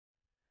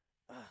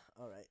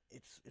All right,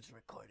 it's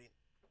recording.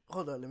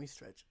 Hold on, let me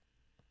stretch.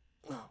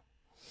 All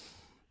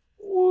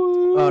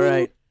Woo!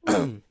 right.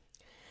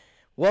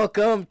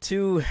 Welcome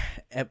to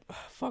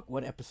fuck.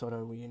 What episode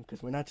are we in?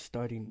 Because we're not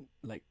starting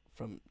like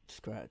from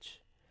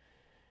scratch.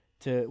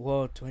 To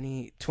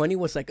 2020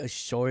 was like a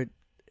short.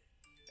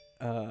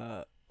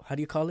 How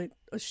do you call it?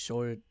 A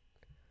short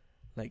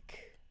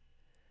like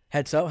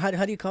heads up. How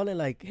do you call it?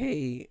 Like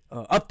hey,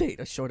 update.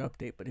 A short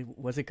update. But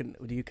was it?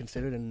 Do you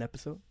consider it an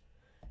episode?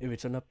 If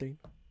it's an update,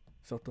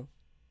 Soto,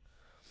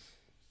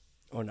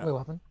 or not? Wait, what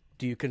happened?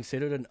 Do you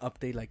consider it an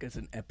update like as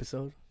an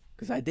episode?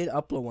 Because I did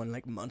upload one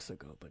like months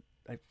ago, but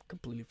I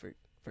completely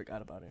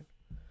forgot about it.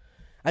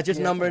 I just Yeah, it's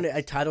an numbered it. I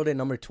episode. titled it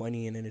number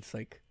 20, and then it's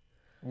like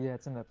Yeah,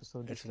 it's an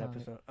episode. it's Just an count it.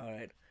 episode. All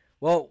right.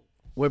 Well,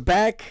 we're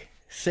back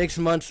 6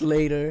 months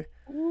later.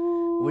 We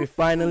Woo!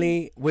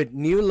 finally with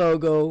new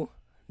logo,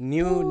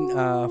 new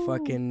Woo!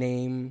 fucking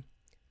name.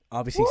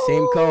 Obviously,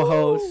 same Woo!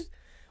 co-host.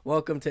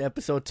 Welcome to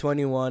episode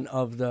 21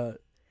 of the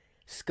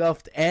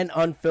Scuffed and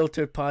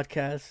Unfiltered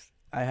podcast.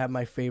 I have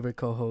my favorite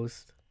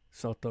co-host,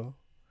 Soto.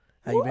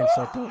 How you been,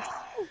 Soto?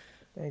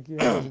 Thank you.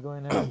 How's it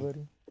going,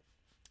 everybody?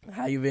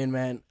 How you been,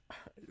 man?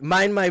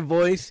 Mind my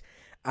voice.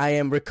 I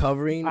am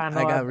recovering. I I know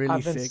got I've really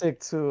I've been sick. sick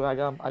too. I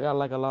got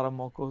like a lot of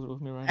mocos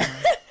with me right now.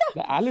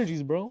 The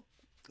allergies, bro.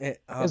 I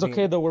It's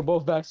okay mean, though. We're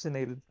both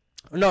vaccinated.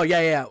 no,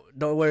 yeah.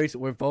 Don't worry.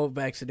 We're both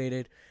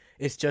vaccinated.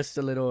 It's just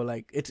a little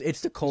like it's the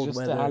It's cold just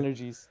the weather.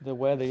 allergies, the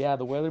weather. Yeah,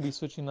 the weather be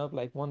switching up.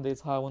 Like one day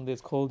it's hot, one day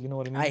it's cold. You know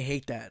what I I mean?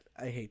 hate that.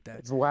 I hate that.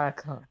 It's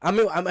whack, huh? I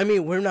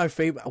mean, we're in our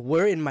favorite.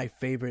 We're in my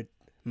favorite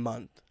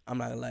month. I'm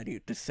not gonna lie to you.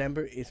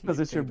 December is my Because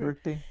it's your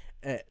favorite.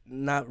 birthday.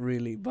 Not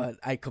really, but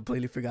I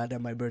completely forgot that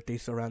my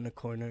birthday's around the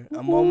corner.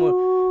 I'm almost,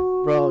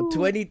 bro, Woo!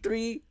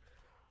 23.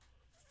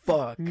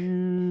 Fuck.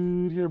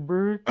 Dude, your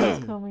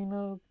birthday's coming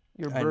up.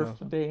 Your I know.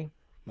 birthday.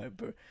 My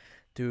birth,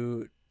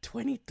 dude,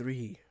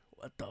 23.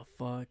 What the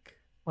fuck?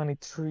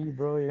 23,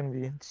 bro. You're gonna be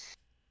trying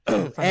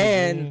to find a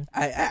And dream.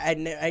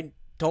 I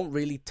don't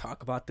really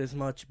talk about this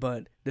much,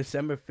 but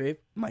December 5th,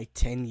 my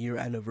 10-year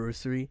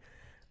anniversary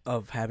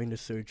of having the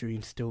surgery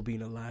and still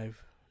being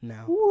alive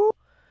now. Woo!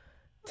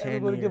 10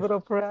 Everybody give years. it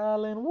up for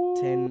Alan.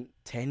 Woo!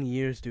 10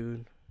 years,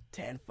 dude.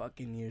 10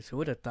 fucking years. Who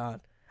would have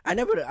thought? I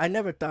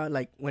never thought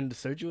like when the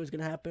surgery was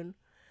gonna happen.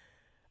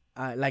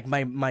 Like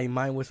my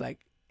mind was like,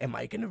 am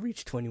I gonna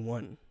reach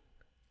 21?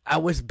 I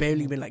was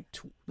barely Mm. even like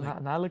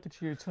like Now look at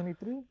you. You're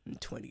 23.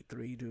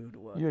 23, dude.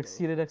 What You the?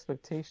 exceeded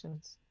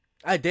expectations.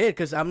 I did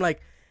because I'm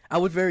like, I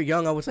was very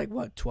young. I was like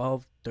what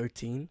 12,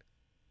 13,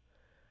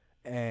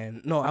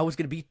 and no, I was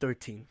gonna be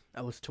 13.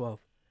 I was 12,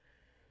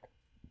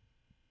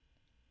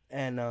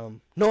 and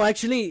no,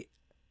 actually,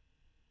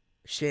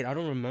 shit, I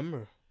don't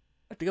remember.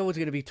 I think I was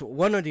gonna be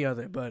one or the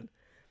other, but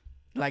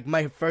like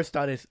my first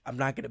thought is I'm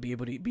not gonna be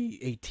able to be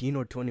 18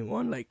 or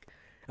 21. Like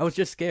I was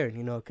just scared,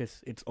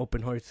 because it's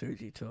open heart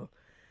surgery. So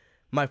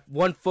my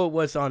one foot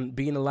was on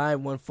being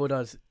alive, one foot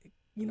was,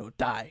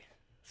 die.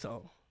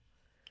 So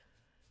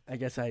I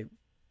guess I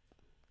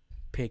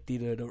picked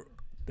either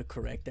the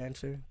correct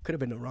answer. Could have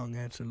been the wrong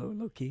answer,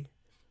 low key.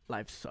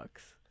 Life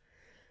sucks.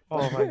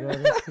 Oh my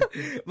god, that's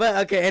crazy. But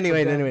okay,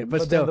 anyway, but But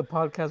then still, the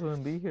podcast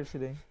wouldn't be here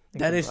today. Think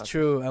that is about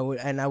true.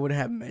 I would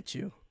have met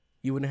you.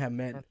 You wouldn't have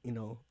met,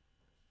 that.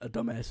 a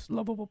dumbass,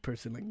 lovable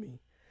person like me.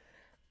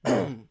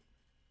 Yeah.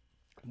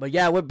 But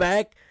yeah, we're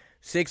back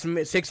 6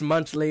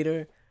 months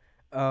later.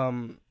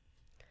 Um,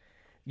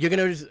 you're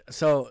gonna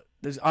so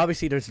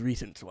there's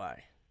reasons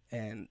why,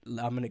 and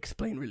I'm gonna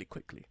explain really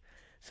quickly.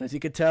 So as you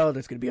can tell,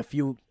 there's gonna be a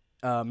few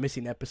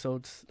missing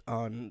episodes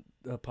on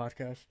the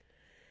podcast.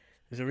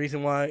 There's a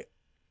reason why.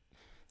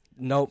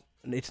 Nope,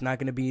 it's not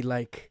gonna be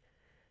like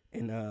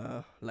in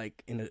a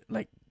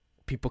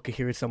people can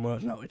hear it somewhere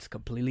else. No, it's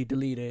completely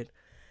deleted.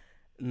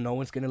 No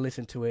one's gonna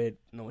listen to it.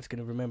 No one's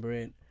gonna remember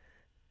it.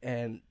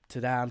 And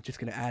to that, I'm just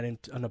gonna add in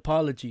an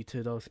apology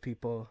to those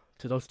people,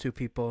 to those two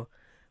people.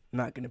 I'm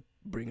not gonna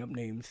bring up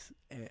names.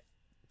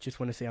 Just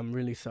want to say I'm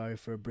really sorry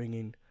for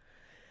bringing,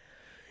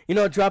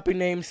 dropping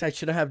names. I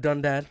shouldn't have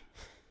done that.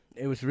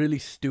 It was really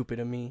stupid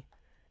of me,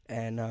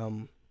 and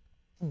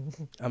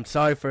I'm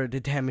sorry for the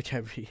damage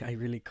I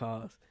really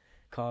caused.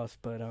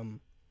 But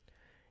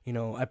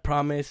I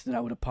promised that I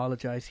would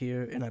apologize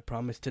here, and I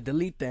promised to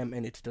delete them,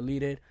 and it's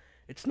deleted.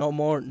 It's no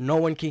more. No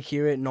one can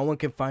hear it. No one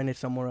can find it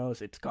somewhere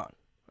else. It's gone.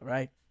 All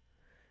right.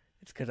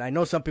 It's because I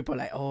know some people are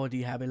like, oh, do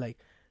you have it like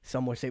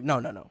somewhere safe?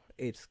 No.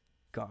 It's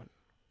gone.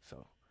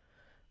 So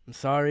I'm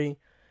sorry.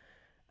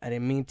 I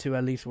didn't mean to.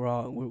 At least we're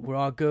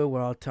all good.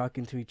 We're all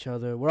talking to each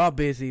other. We're all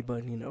busy,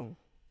 but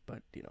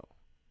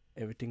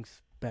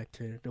everything's back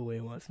to the way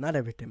it was. Not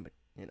everything, but.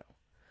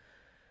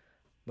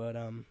 But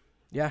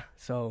yeah.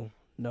 So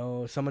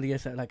no, some of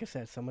these, like I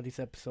said, some of these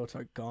episodes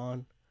are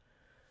gone,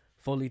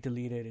 fully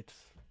deleted. It's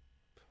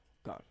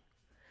gone.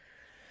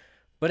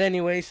 But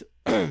anyways,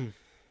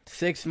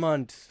 6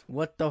 months.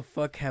 What the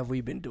fuck have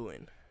we been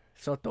doing?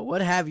 Soto,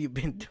 what have you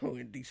been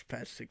doing these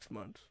past 6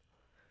 months?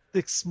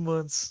 6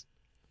 months.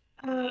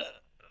 Uh,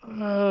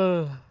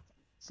 uh,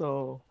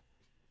 so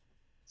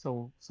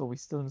so we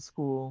still in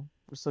school.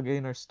 We're still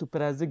getting our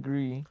stupid ass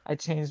degree. I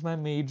changed my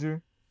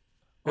major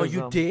Oh, because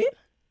you did?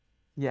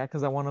 yeah,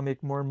 because I want to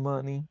make more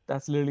money.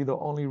 That's literally the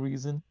only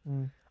reason.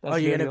 Oh, That's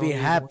you're literally gonna the be only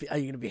reason why. happy. Are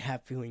you gonna be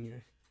happy when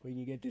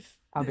you get this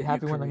I'll be your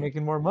happy when I'm career?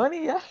 making more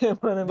money. Yeah,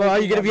 when I'm But are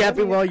you making gonna my be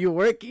happy money. while you're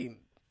working?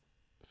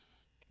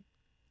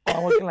 Oh,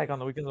 I'm working like on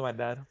the weekends with my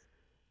dad.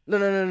 No,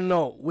 no, no, no,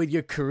 no. With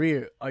your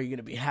career, are you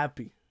gonna be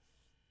happy?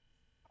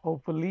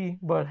 Hopefully,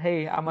 but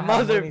hey, I'm gonna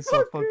have money,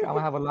 so fuck, I'm Motherfucker.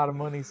 gonna have a lot of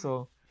money,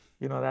 so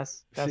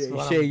that's Shit,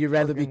 what shit, I'm you'd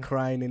rather be fucking.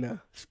 crying in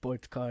a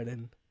sports car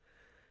than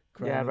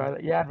Yeah,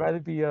 crying in. I'd rather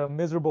be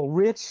miserable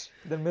rich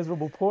than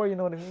miserable poor. You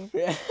know what I mean?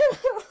 Yeah.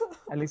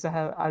 At least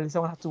I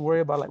won't have to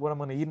worry about like what I'm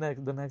gonna eat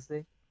the next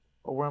day,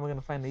 or where am I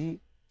gonna find to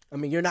eat. I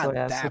mean, you're So not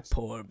yeah, that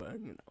poor, but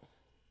you know.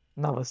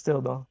 no, but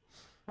still though.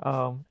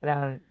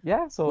 And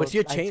yeah, What's so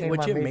your I change? changed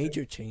What's my your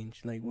major. major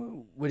change? Like,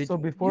 what did So you go?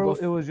 before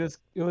it was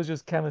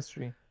just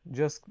chemistry, I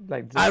just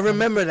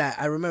remember chemistry, that.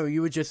 I remember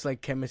you were just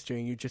like chemistry,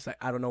 and you just like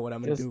I don't know what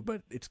I'm gonna just do,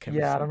 but it's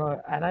yeah, I don't chemistry.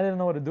 know, and I didn't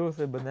know what to do with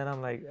it. But then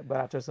I'm like, but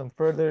after some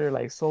further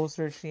like soul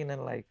searching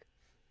and like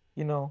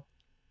you know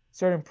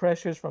certain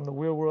pressures from the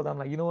real world, I'm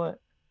like, you know what,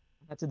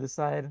 I have to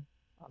decide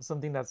on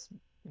something that's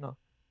you know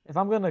if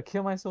I'm gonna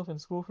kill myself in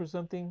school for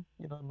something,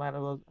 it might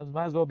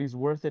as well be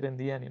worth it in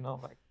the end.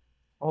 Like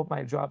I hope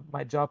my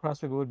job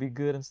prospect would be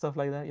good and stuff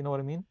like that. You know what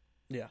I mean?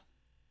 Yeah.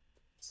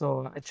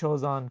 So I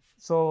chose on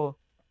so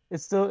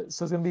it's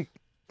gonna be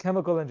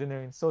chemical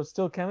engineering. So it's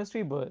still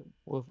chemistry, but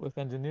with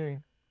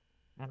engineering.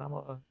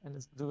 And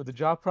it's with the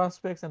job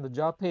prospects and the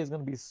job pay is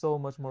gonna be so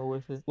much more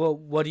worth it. Well,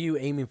 what are you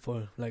aiming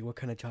for? Like, what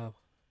kind of job?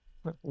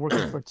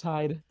 Working for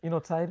Tide,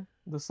 Tide,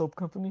 the soap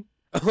company.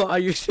 Are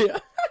you sure?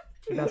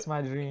 That's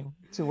my dream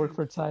to work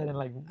for Tide and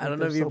like I make don't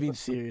know their if you're soap being and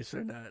stuff. serious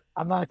or not.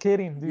 I'm not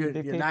kidding, dude. You're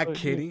They you're pay not for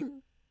dude.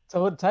 kidding.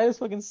 So Tide is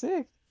fucking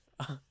sick.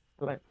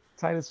 Like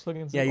Tide is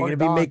fucking Yeah, sick. you're Or gonna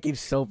be Dawn. making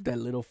soap that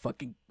little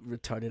fucking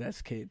retarded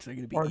ass kids are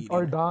gonna be Or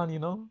eating.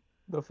 Dawn,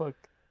 the fuck.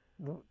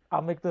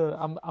 I'll make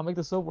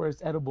the soap where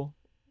it's edible.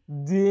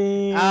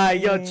 Damn. Ah,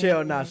 yo,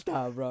 chill, nah,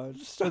 stop, bro.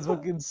 That's Stop.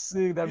 fucking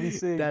sick. That'd be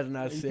sick. That's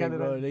not You can't sick, do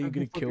bro. that. Then you're That'd be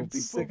gonna kill fucking people,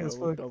 sick bro. as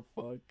What fuck. the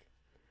fuck?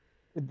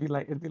 It'd be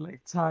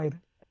like Tide.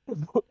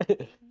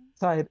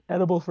 Tide,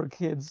 edible for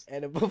kids.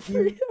 Edible for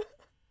Dude, you?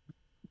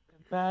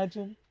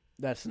 imagine.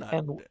 That's not.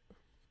 And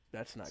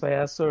That's not so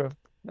yeah, good. sir.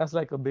 That's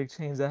like a big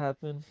change that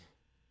happened.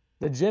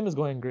 The gym is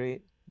going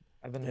great.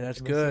 Yeah,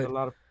 that's I've been seeing good. seeing I a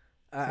lot of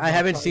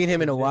haven't seen progress in him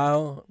the in a gym.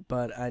 while,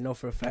 but I know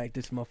for a fact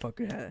this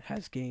motherfucker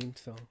has gained.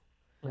 So,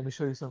 Let me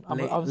show you some. I'm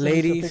gonna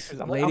send you some ladies, pictures.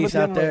 I'm gonna ladies DM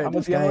out him right. there, I'm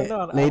gonna this DM him right guy,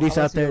 now. I ladies want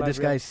to out see your there, live this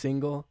guy's reaction.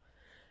 single.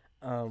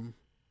 Um,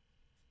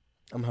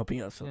 I'm helping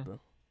you out, so Yeah. bro.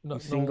 No,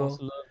 He's no one wants single.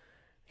 to love.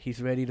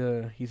 He's ready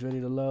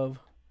to love.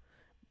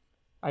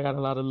 I got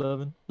a lot of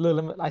loving.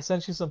 Look, I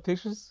sent you some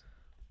pictures.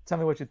 Tell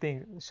me what you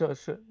think.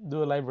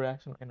 Do a live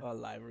reaction right now. A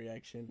live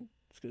reaction.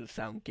 It's gonna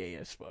sound gay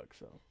as fuck.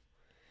 So,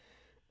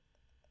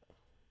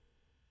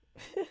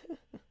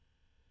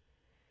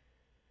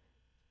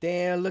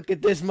 damn, look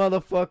at this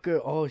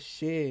motherfucker. Oh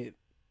shit.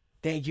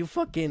 Damn, you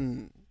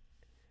fucking.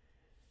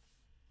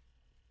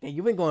 Damn,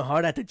 you've been going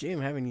hard at the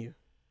gym, haven't you?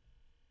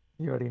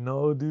 You already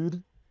know,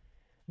 dude.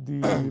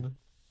 Dude,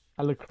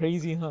 I look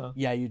crazy, huh?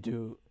 Yeah, you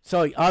do.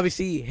 So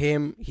obviously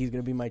him, he's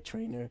gonna be my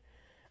trainer.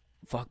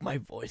 Fuck my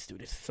voice,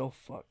 dude. It's so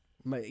fucked.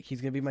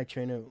 He's gonna be my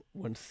trainer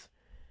once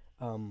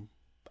um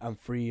I'm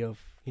free of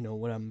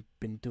what I've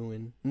been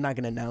doing. I'm not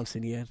gonna announce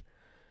it yet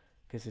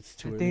because it's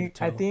I too early to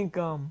think I tell. think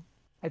um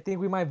I think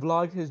we might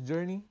vlog his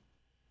journey.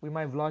 We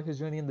might vlog his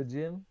journey in the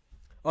gym.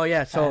 Oh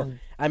yeah, so And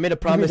I made a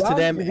you be promise to down?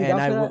 them, You be and down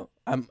I for that? will.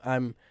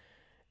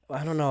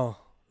 I don't know,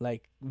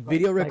 like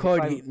video Like if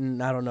record. I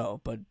I don't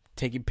know, but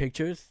taking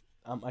pictures,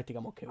 I think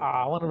I'm okay with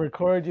I that. want to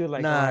record you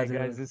like, all Nah, right,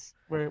 guys, dude. this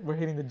we're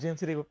hitting the gym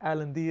today with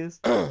Alan Diaz.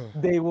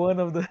 Day one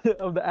of the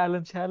of the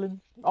Alan challenge.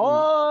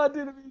 Oh,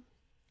 dude.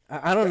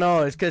 I don't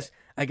know. It's because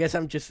I guess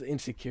I'm just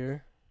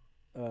insecure.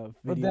 Video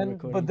But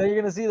recording. then you're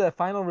gonna see the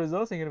final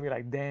results and you're gonna be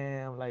like,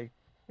 damn, like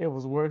it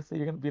was worth it.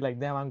 You're gonna be like,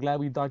 damn, I'm glad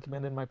we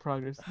documented my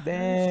progress. That's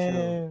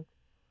true. Damn.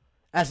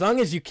 As long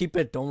as you keep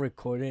it, don't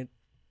record it,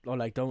 or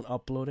like don't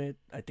upload it,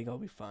 I think I'll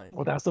be fine.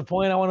 Well, that's the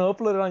point. I want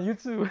to upload it on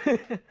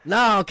YouTube.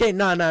 Nah, okay,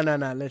 nah, nah, nah,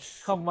 nah.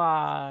 Let's Come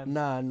on.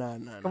 nah, nah,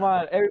 nah, Come nah,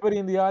 on. Everybody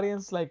in the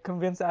audience, like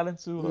convince Alan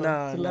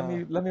nah, to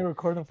nah. let me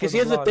record him for Because the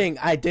here's the vlog. thing,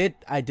 I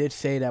did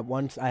say that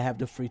once I have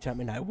the free time,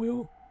 and I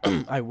will,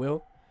 I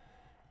will.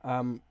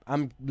 I'm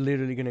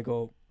literally gonna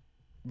go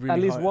At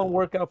really least hard. one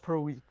workout per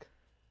week.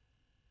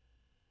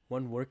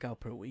 One workout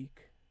per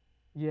week.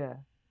 Yeah.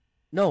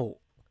 No,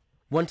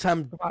 one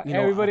time, Come on.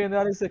 Everybody in the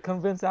audience,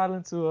 convince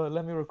Alan to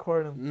let me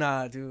record him.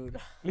 nah, dude.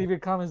 Leave your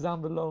comments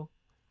down below.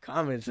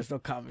 Comments. There's no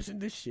comments in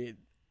this shit.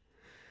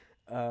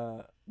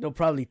 They'll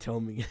probably tell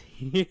me.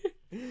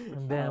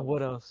 And then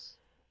what else?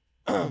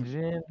 So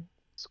gym,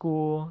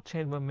 school,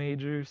 change my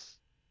majors.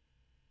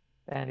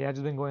 And yeah, I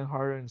just been going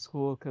harder in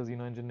school because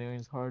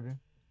engineering's harder.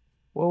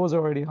 Well, it was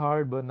already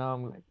hard, but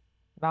now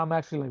I'm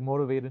actually like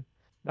motivated.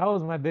 That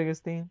was my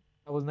biggest thing.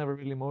 I was never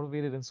really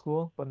motivated in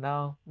school, but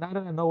now that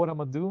I know what I'm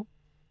gonna do,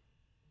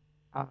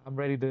 I'm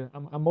ready to.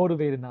 I'm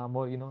motivated now,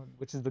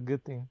 which is the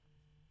good thing.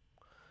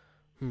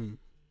 Hmm.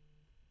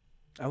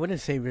 I wouldn't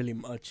say really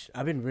much.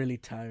 I've been really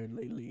tired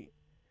lately.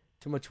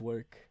 Too much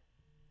work.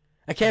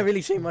 I can't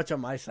really say much on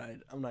my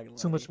side. I'm not gonna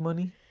Too lie. much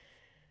money.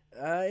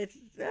 It's.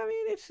 I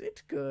mean, it's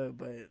good,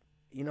 but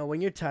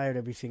when you're tired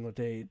every single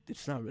day,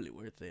 it's not really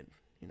worth it.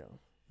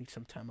 Need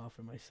some time out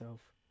for myself.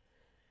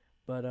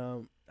 But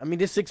I mean,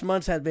 this 6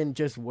 months has been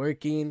just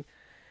working,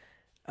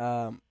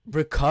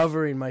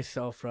 recovering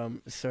myself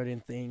from certain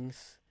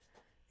things.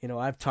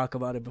 I've talked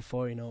about it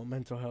before.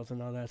 Mental health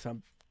and all that. So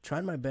I'm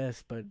trying my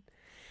best, but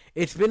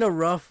it's been a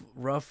rough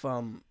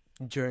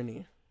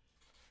journey.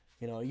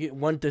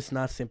 One does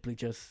not simply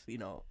just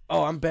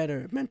oh, I'm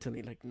better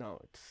mentally. Like, no,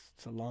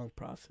 it's a long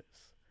process.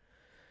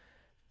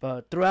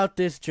 But throughout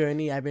this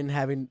journey, I've been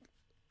having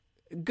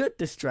good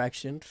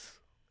distractions,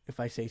 if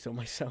I say so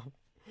myself.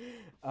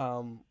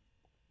 Um,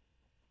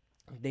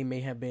 they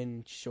may have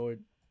been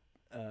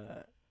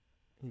uh,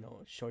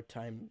 short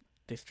time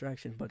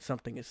distraction, but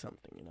something is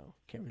something.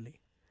 Can't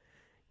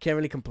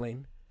really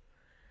complain.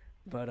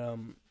 But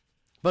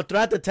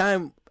throughout the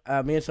time,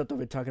 me and Soto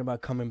were talking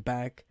about coming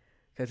back,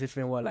 because it's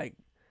been what, like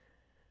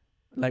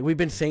we've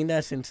been saying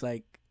that since,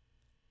 like,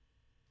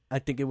 I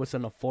think it was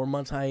on a 4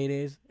 month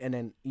hiatus, and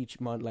then each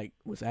month like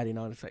was adding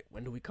on. It's like,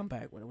 when do we come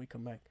back? When do we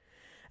come back?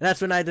 And that's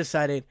when I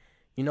decided,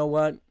 you know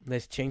what?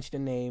 Let's change the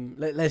name.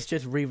 Let's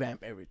just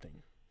revamp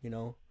everything.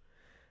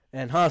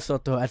 And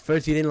Soto, at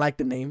first you didn't like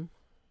the name.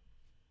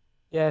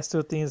 Yeah, I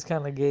still think it's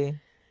kind of gay.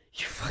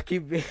 You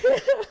fucking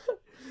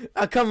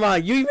oh, come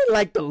on, you even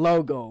like the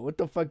logo. What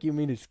the fuck you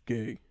mean it's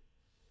gay?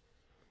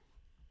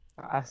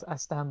 I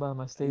stand by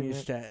my It statement.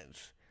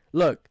 stands.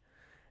 Look,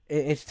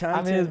 it's time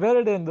I mean, to. it's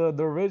better than the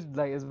original.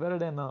 Like, it's better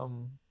than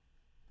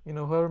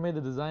whoever made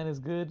the design is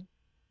good.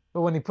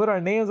 But when he put our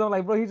names, I'm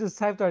like, bro, he just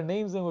typed our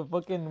names in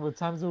with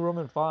Times New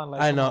Roman font.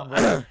 Like, I come know. on,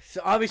 bro.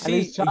 So At least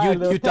obviously try a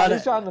little. you At thought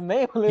least try on the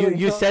name a little.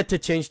 you said to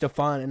change the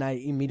font, and I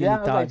immediately Yeah, I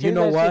was like, thought, you change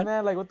know that shit, what?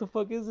 man. Like, what the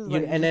fuck is this? You,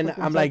 Like, and just then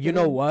fucking I'm like, typed you it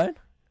know in. what?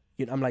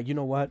 I'm like, you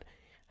know what?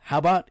 How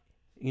about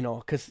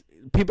because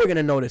people are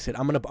gonna notice it.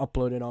 I'm gonna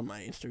upload it on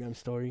my Instagram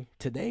story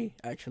today.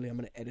 Actually, I'm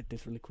gonna edit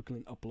this really quickly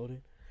and upload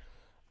it.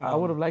 I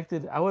would have liked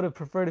it. I would have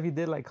preferred if he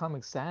did like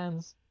Comic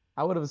Sans.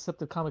 I would have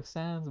accepted Comic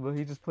Sans, but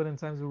he just put in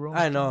Times New Roman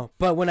I font. know,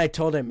 but when I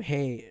told him,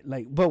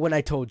 but when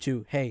I told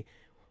you, hey,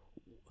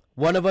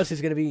 one of us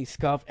is gonna be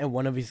scuffed and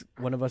one of us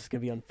is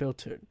gonna be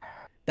unfiltered.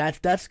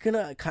 That's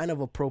gonna kind of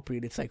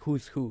appropriate. It's like,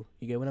 who's who.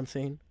 You get what I'm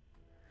saying?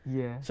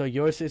 Yeah. So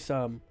yours is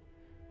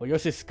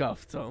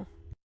scuffed. So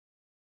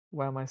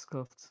Why am I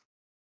scuffed?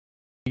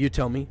 you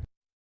tell me.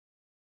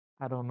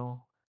 I don't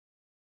know.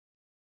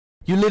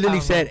 You I literally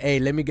don't said, know. "Hey,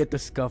 let me get the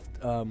scuffed."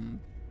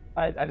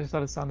 I just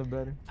thought it sounded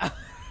better.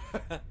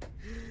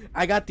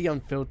 I got the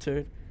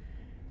unfiltered.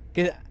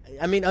 'Cause,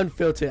 I mean,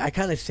 unfiltered. I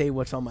kind of say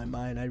what's on my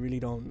mind. I really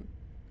don't.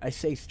 I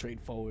say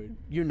straightforward.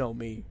 You know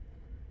me.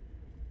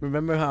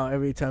 Remember how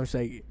every time it's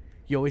like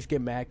you always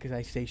get mad because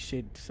I say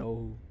shit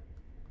so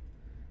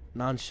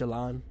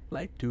nonchalant.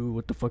 Like, dude,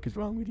 what the fuck is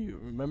wrong with you?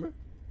 Remember?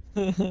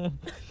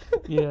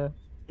 Yeah,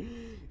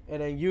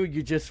 And then you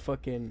just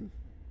fucking.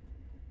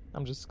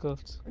 I'm just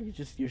scuffed.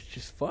 You're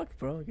just fucked,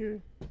 bro. You're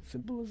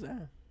simple as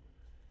that.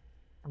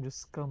 I'm just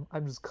scum.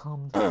 I'm just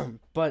cummed.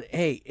 But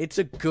hey, it's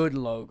a good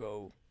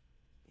logo.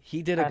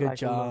 He did a I good like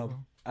the job.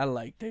 logo. I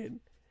liked it.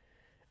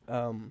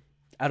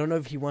 I don't know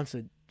if he wants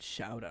a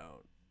shout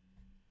out.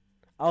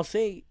 I'll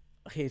say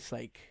his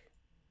like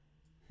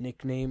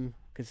nickname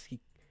because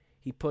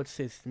he puts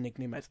his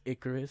nickname as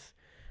Icarus,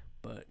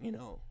 but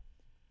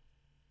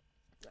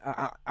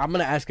I'm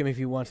gonna ask him if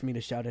he wants me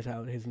to shout it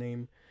out his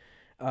name.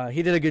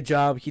 He did a good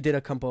job. He did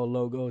a couple of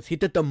logos. He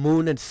did the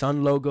moon and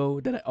sun logo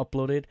that I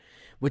uploaded,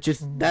 which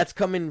is that's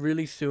coming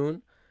really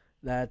soon.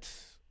 I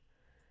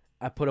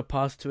put a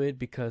pause to it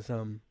because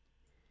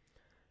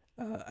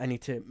I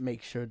need to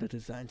make sure the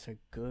designs are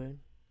good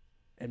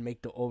and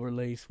make the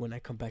overlays when I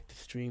come back to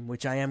stream,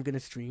 which I am gonna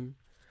stream.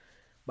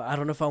 But I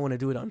don't know if I want to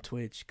do it on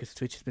Twitch because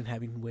Twitch has been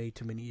having way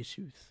too many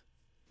issues.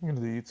 You're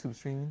gonna do YouTube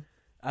streaming?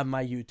 On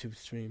my YouTube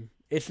stream,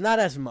 it's not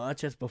as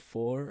much as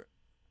before.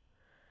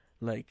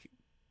 Like,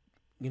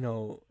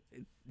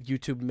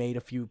 YouTube made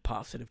a few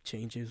positive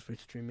changes for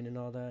streaming and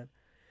all that.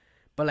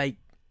 But like,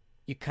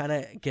 you kind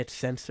of get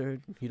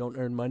censored. You don't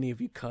earn money if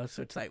you cuss.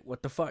 So it's like,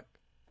 what the fuck?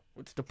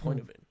 What's the point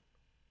of it?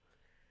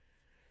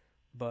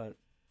 But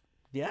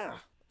yeah,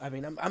 I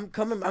mean,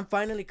 I'm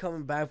finally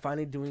coming back.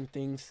 Finally doing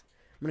things.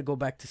 I'm gonna go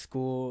back to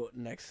school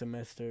next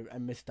semester. I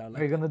missed out.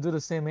 Are you gonna do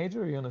the same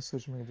major or are you gonna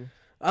switch major?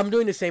 I'm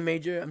doing the same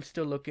major. I'm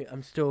still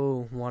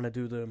want to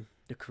do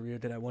the career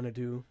that I want to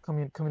do.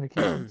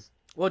 Communications.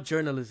 Well,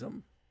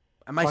 journalism.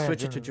 I might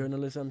switch it to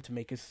journalism. journalism to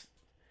make it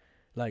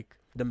like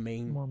the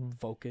main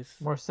focus.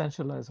 More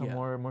centralized, Yeah.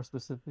 or more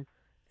specific.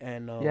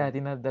 And Yeah, I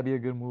think that'd be a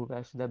good move.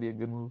 Actually, that'd be a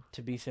good move.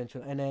 to be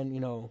central. And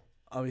then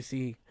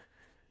obviously,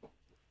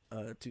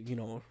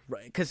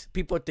 right? Because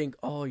people think,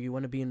 oh, you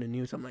want to be in the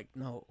news. I'm like,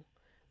 no,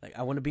 like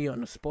I want to be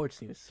on the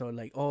sports news. So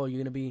like, oh, you're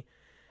gonna be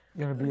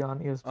on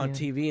ESPN. on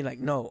TV. Like,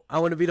 no, I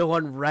want to be the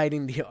one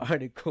writing the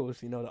articles.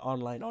 The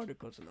online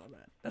articles and all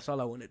that. That's all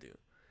I want to do.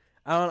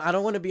 I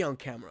don't want to be on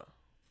camera.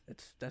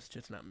 That's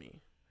just not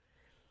me.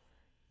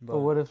 But But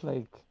what if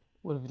like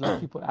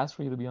people ask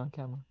for you to be on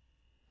camera?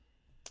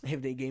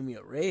 if they gave me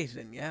a raise,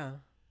 then yeah,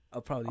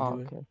 I'll probably Oh,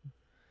 do it. okay.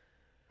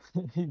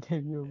 He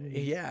gave you a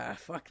raise. Yeah,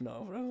 fuck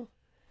no, bro.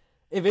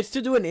 If it's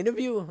to do an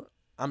interview,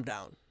 I'm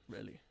down.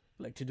 Really,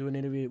 like to do an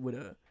interview with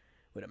a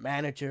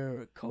manager,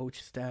 or a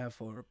coach,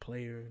 staff, or a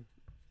player,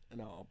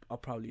 and I'll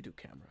probably do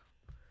camera.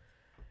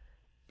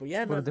 But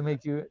yeah, What no, did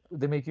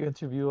they make you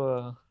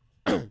interview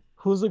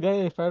who's the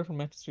guy they fired from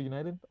Manchester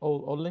United?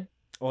 Oh, Ole?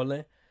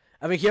 Ole.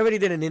 I mean, he already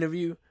did an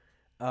interview.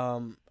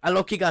 I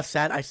low-key got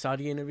sad. I saw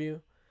the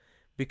interview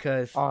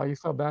because Oh, you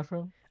felt bad for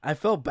him? I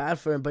felt bad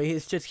for him. But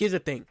here's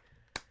the thing.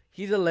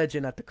 He's a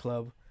legend at the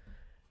club.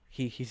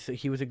 He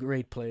was a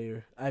great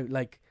player.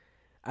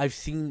 I've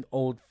seen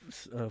old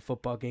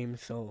football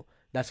games, so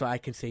that's why I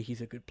can say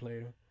he's a good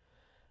player.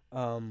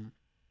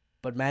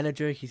 But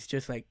manager, he's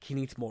just like he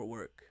needs more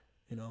work.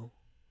 You know,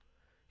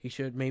 he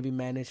should maybe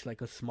manage like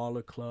a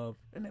smaller club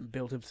and then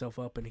build himself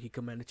up, and he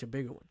can manage a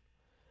bigger one.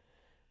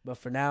 But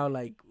for now,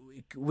 like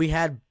we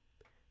had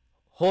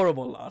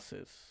horrible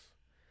losses.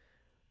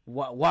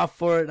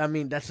 Watford, I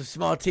mean, that's a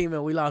small team,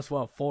 and we lost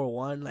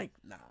 4-1. Like,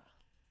 nah.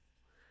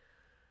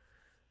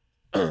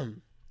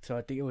 So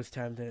I think it was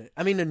time to.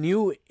 I mean, the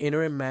new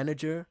interim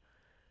manager.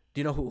 Do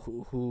you know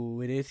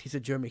who it is? He's a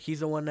German. He's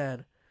the one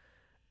that,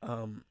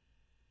 how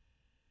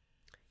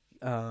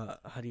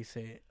do you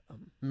say it?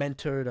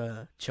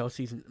 Mentored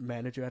Chelsea's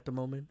manager at the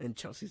moment, and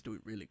Chelsea's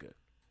doing really good.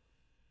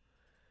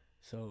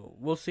 So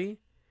we'll see.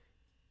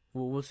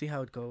 We'll see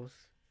how it goes.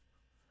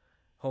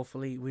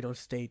 Hopefully, we don't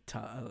stay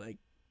like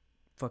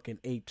fucking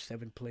 8,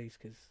 7th place,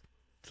 because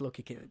it's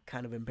looking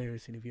kind of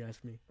embarrassing if you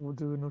ask me. We'll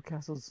do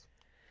Newcastle's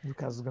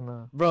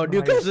gonna. Bro,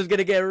 Newcastle's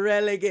gonna get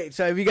relegated.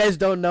 So if you guys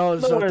don't know,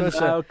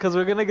 because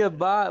we're gonna get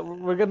bought.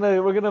 We're gonna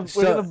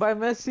buy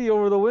Messi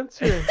over the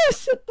winter.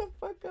 Shut the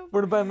fuck up.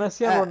 We're gonna buy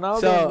Messi and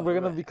Ronaldo. So, we're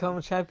gonna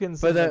become champions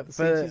for the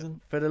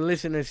season. the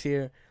listeners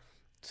here.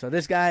 So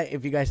this guy,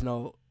 if you guys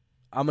know,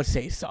 I'm gonna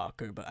say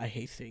soccer, but I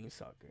hate saying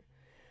soccer.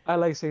 I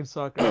like saying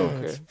soccer.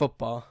 Okay. It's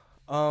football.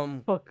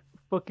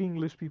 Fuck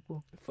English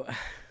people.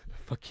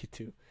 Fuck you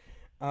too.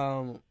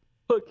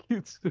 Fuck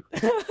you too.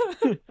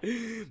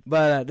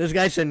 But this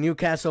guy's a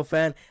Newcastle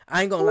fan.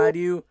 I ain't gonna lie to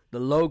you. The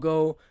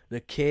logo, the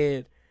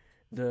kid,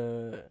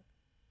 the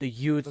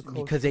youth,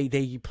 because they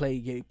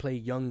play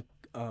young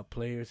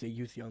players. They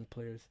use young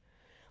players,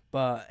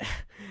 but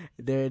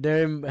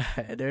they're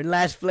in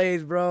last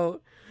place,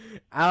 bro.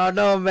 I don't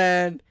know,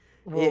 man.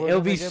 Well,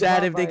 it'll be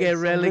sad if they get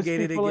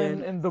relegated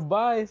again. In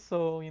Dubai,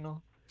 so you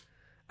know.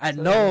 I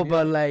know,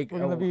 but like we're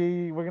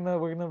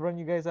gonna run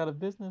you guys out of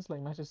business like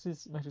Manchester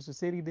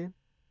City did.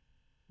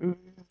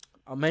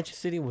 Manchester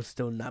City will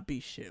still not be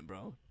shit,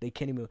 bro. They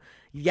can't even.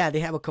 Yeah,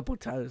 they have a couple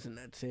titles and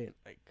that's it.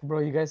 Like, bro,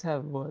 you guys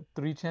have what,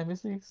 3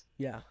 Champions Leagues?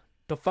 Yeah.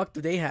 The fuck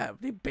do they have?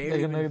 They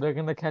barely. They're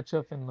gonna catch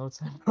up in no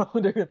time, bro.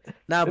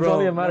 Nah, bro. It's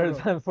only a matter of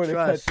time before they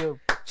catch up.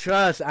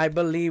 Trust. I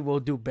believe we'll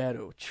do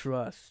better.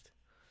 Trust.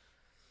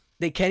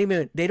 They can't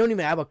even. They don't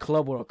even have a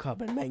Club World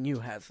Cup, and Man U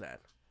has that.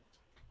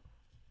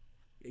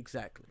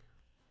 Exactly.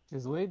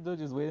 Just wait, though.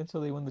 Just wait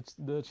until they win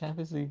the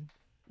Champions League.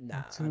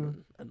 Nah, I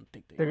don't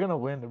think they're gonna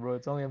win it, bro.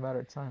 It's only a matter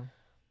of time.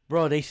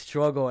 Bro, they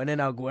struggle, and then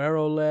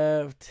Aguero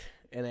left,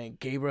 and then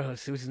Gabriel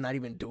Jesus is not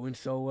even doing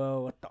so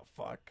well. What the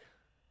fuck?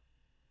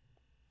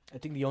 I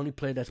think the only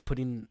player that's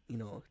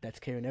that's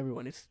carrying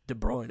everyone is De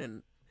Bruyne,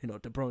 and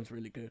De Bruyne's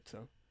really good,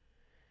 so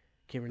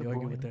can't really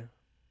argue with that.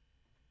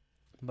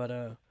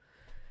 But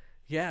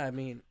yeah, I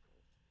mean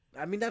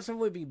that's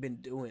what we've been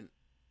doing.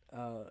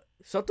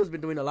 Soto's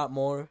been doing a lot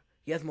more.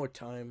 He has more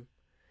time.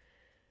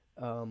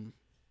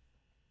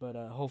 But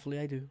hopefully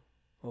I do.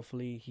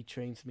 Hopefully he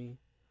trains me.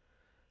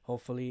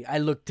 Hopefully I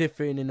look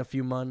different in a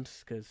few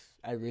months, because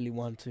I really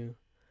want to.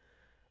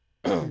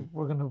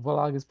 We're going to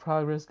vlog his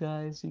progress,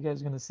 guys. You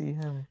guys are going to see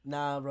him.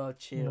 Nah, bro,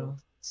 chill.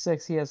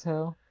 Sexy as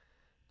hell.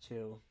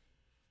 Chill.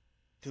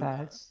 Dude,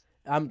 facts.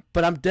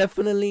 But I'm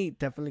definitely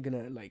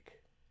going to,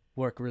 like,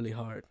 work really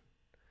hard.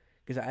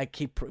 Because I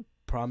keep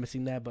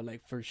promising that, but,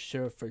 like, for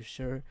sure,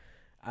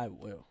 I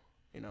will.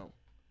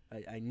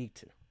 I need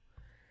to.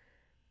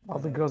 All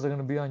the girls are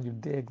gonna be on your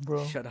dick,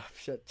 bro. Shut up.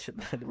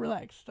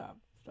 Relax. Stop.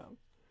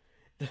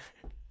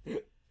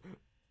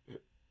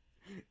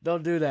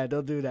 Don't do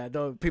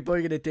that. People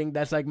are gonna think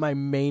that's like my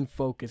main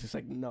focus. It's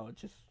like, no.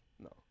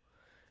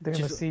 They're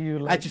gonna see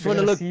you. I just want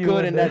to look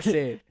good, and that's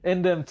it.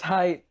 And them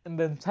tight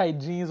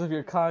jeans with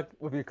your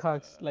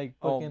cocks like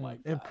fucking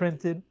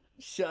imprinted.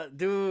 Dude,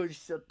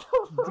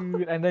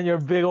 dude, and then your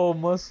big old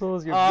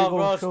muscles, your big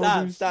old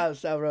shoulders. Stop,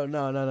 bro.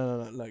 No.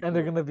 Like, and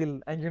you're gonna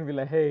be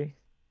like, hey,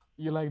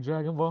 you like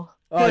Dragon Ball?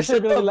 Oh,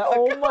 shut the like,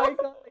 oh my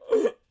god.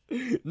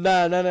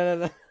 No.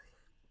 Dragon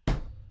Ball.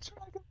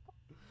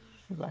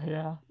 Like,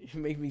 yeah. You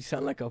make me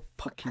sound like a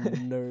fucking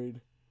nerd.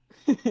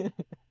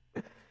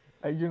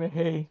 Like, you're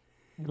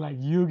like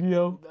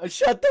Yu-Gi-Oh.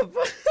 Shut the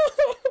fuck.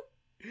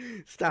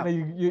 Stop.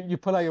 You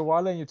pull out your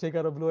wallet and you take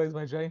out a Blue Eyes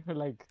My Dragon for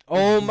like.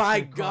 Oh my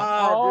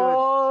god,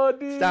 oh,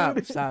 dude.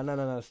 Stop.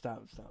 No.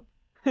 Stop.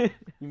 You're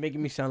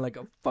making me sound like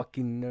a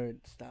fucking nerd.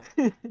 Stop.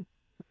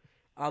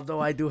 Although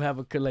I do have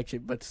a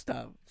collection, but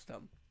stop.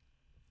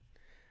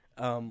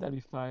 Um, That'd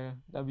be fire.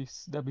 That'd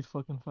be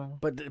fucking fire.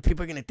 but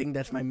people are gonna think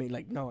that's my main.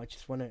 Like, no, I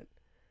just wanna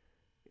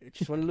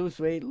lose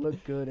weight,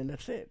 look good, and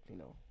that's it.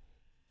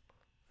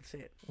 That's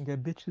it. And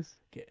get bitches.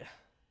 Yeah.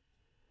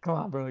 Come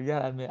on, bro. You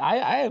gotta admit.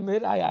 I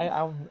admit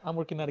I'm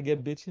working out to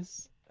get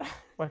bitches.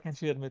 Why can't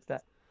you admit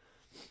that?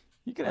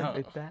 You can Oh,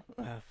 admit that.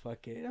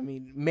 fuck it. I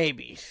mean,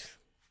 maybe.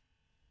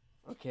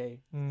 Okay.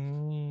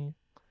 Mm,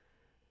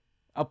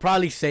 I'll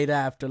probably say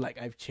that after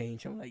like I've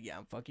changed. I'm like, yeah,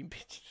 I'm fucking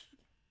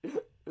bitches.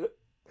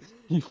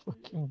 you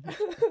fucking.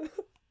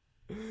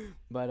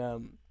 But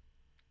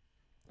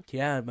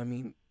yeah. I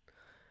mean,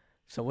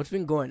 so what's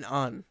been going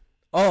on?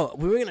 Oh,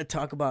 we were gonna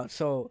talk about.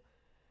 So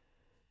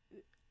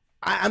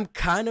I'm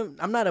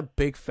not a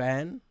big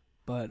fan,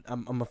 but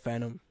I'm a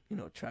fan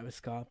of Travis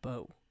Scott.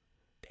 But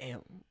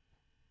damn,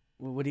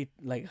 what do you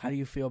like? How do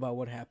you feel about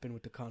what happened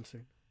with the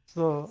concert?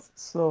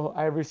 So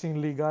I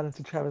recently got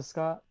into Travis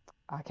Scott.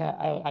 I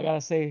gotta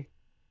say,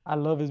 I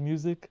love his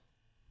music.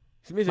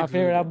 His My music's really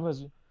favorite good.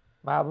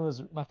 album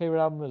is my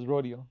favorite album is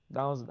Rodeo.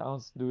 That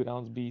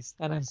one's beast.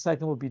 And then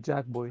second would be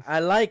Jack Boys. I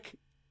like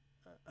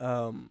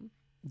um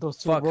Those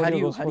two fuck. Rodeo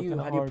goes How do you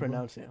fucking how do you hard, bro.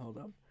 pronounce it? Hold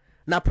on,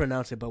 not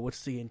pronounce it, but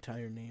what's the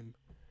entire name?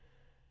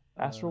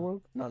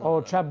 Astroworld? No, no, no, Oh, no,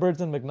 no. Trap Birds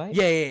and McKnight?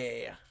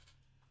 Yeah.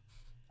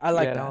 I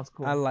like Yeah, that that. one's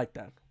I cool. like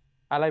that.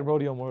 I like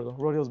Rodeo more though.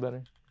 Rodeo's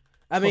better.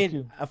 I Fuck mean,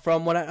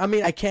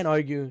 you. I can't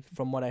argue.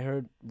 From what I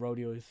heard,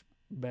 Rodeo is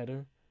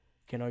better.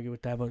 Can't argue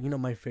with that. But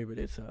my favorite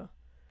is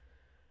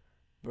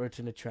Birds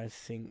in the Trash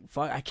Sing.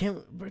 Fuck, I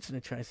can't. Birds in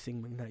the Trash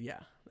Sing. McKnight. Yeah,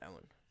 that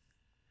one.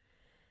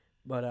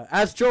 But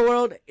Astro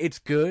World, it's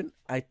good.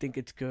 I think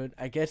it's good.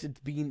 I guess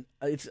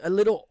it's a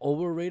little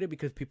overrated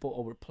because people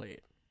overplay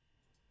it.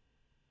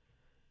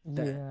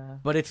 Yeah.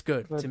 But it's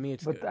good. But To me,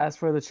 it's but good. as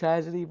for the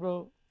tragedy,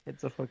 bro,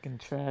 it's a fucking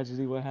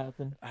tragedy what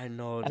happened. I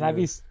know, And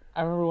dude.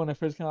 I remember when I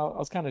first came out, I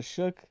was kind of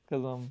shook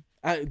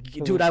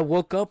Dude, I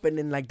woke up and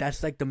then like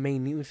that's like the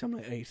main news. I'm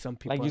like, hey, some like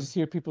people. you just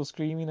hear people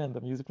screaming and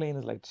the music playing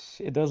is like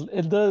it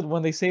does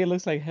when they say it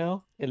looks like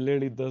hell, it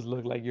literally does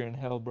look like you're in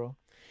hell, bro.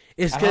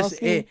 It's And because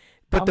honestly,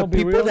 but I'm the gonna be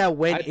people real. that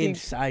went I think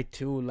inside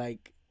too,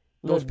 like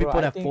those look, bro, people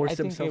I that think forced I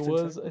think it themselves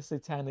inside. was a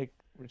satanic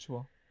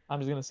ritual. I'm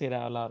just gonna say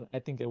that out loud. I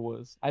think it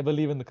was. I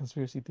believe in the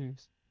conspiracy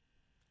theories.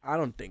 I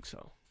don't think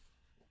so.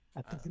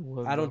 I think it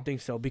was, I don't bro. think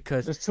so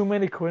because There's too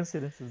many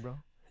coincidences, bro.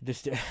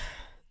 this.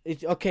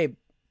 It's okay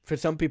for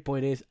some people.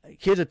 It is.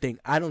 Here's the thing.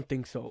 I don't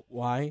think so.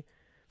 Why?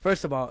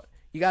 First of all,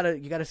 you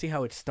gotta see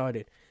how it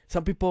started.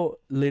 Some people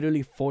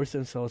literally forced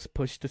themselves,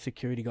 pushed the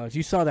security guards.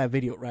 You saw that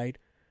video, right?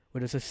 Where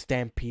there's a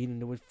stampede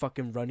and they were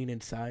fucking running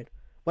inside.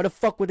 Why the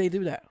fuck would they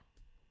do that?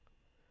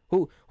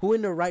 Who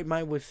in their right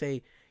mind would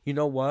say, you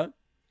know what?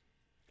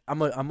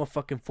 I'm a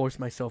fucking force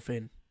myself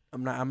in.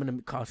 I'm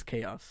gonna cause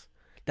chaos.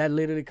 That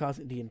literally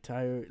caused the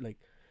entire like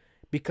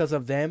because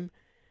of them.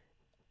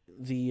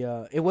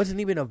 It wasn't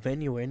even a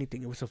venue or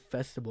anything. It was a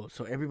festival,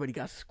 so everybody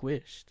got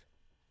squished.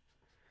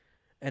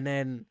 And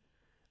then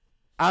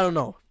I don't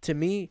know. To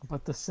me,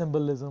 But the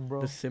symbolism, the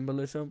bro.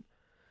 symbolism.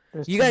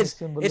 There's You too much guys, it's because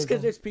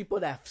symbolism. there's people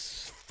that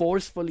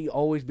forcefully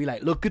always be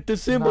like, "Look at the Nah,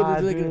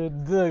 symbolism."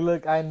 Like, dude,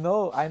 look, I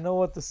know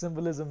what the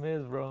symbolism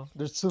is, bro.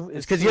 it's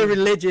It's because you're too.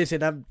 religious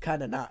and I'm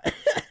kind of not.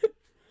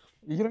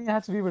 You don't even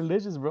have to be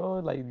religious, bro.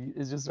 Like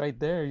it's just right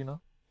there,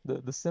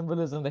 the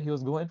symbolism that he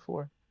was going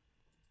for.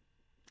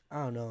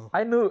 I don't know.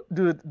 I knew,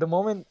 dude, the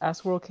moment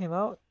Asworld came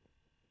out,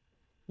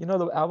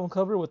 the album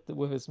cover with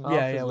his Yeah, mouth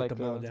yeah, is with the like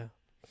mouth,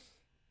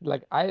 yeah.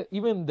 I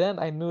even then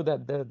I knew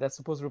that that's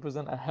supposed to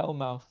represent a hell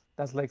mouth.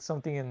 That's like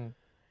something in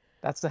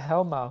that's the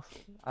hell mouth.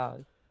 Uh,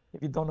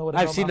 if you don't know what a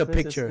I've hell seen the mouth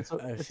is, picture.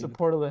 I've it's a seen.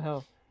 portal to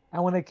hell.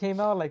 And when it came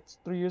out like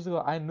 3 years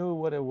ago, I knew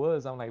what it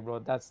was. I'm like, bro,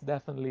 that's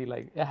definitely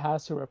like it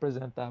has to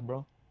represent that,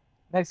 bro.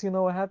 Next, you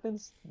know what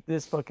happens?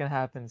 This fucking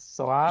happens.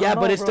 So I don't Yeah,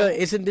 but know, bro.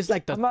 isn't this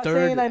like the I'm not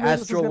saying third I knew this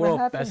was Astro gonna World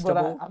happen, but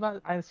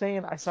Festival? I'm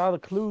saying I saw the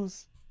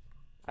clues.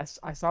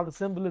 I saw the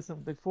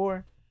symbolism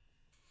before,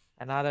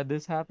 and now that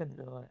this happened,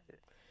 I gotta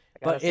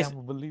But say I'm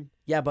a believer.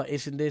 yeah, but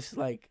isn't this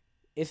like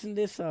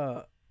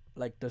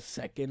the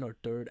second or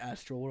third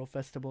Astro World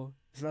Festival?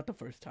 It's not the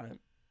first time.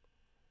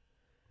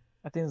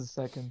 I think it's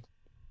the second.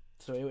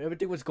 So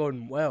everything was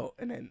going well,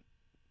 and then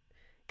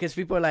because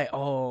people are like,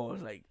 oh,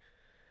 like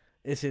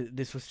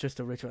this was just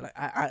a ritual. Like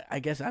I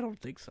guess I don't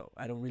think so.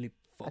 I don't really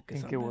I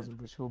focus think on it that. was a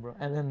ritual, bro.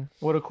 And then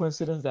what a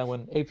coincidence that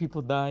when 8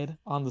 people died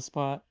on the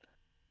spot,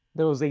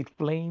 there was 8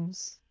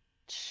 flames.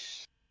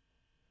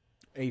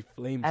 A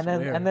flames And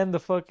then and where then the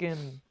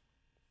fucking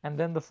and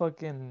then the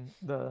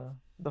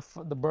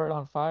bird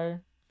on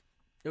fire,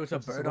 there was a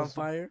which is bird on supposed to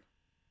fire.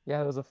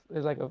 yeah,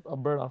 it's like a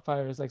bird on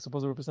fire. It's like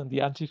supposed to represent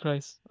the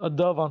Antichrist. A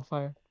dove on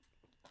fire.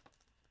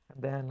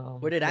 And then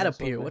Where did what that else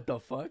was appear? there? What the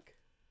fuck?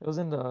 It was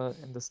in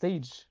the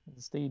stage,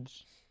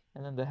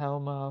 and then the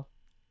Helma,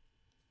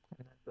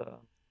 and then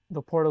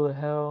the portal to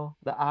hell,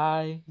 the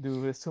eye.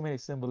 Dude, there's too many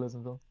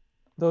symbolism though.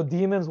 The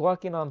demons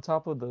walking on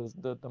top of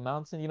the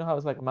mountain. You know how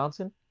it's like a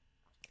mountain?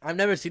 I've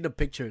never seen the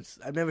pictures.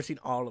 I've never seen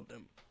all of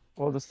them.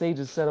 Well, the stage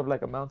is set up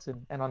like a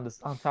mountain, and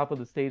on top of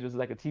the stage is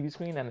like a TV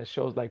screen, and it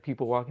shows like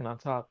people walking on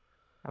top,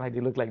 and like they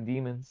look like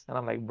demons. And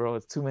I'm like, bro,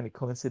 it's too many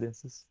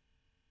coincidences.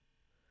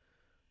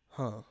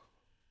 Huh.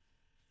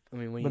 I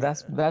mean, when But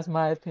you, that's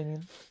my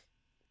opinion.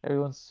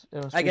 Everyone's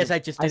I free guess to. I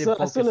just didn't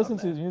I still focus on listen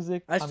to that. his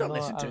music. I I'm still not.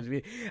 listen to his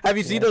music. Have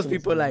you seen Yeah, I those still listen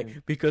people to his like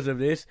music. because of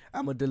this?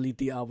 I'm gonna delete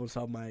the albums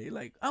on my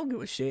like. I don't give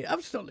a shit.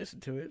 I'm still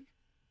listening to it.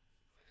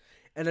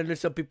 And then there's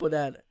some people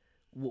that,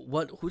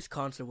 what? Whose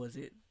concert was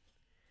it?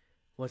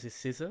 Was it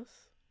Scissors?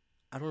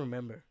 I don't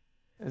remember.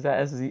 Is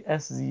that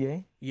SZA?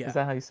 Is Yeah,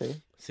 that how you say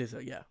it?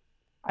 Scissor. Yeah.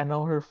 I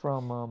know her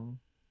from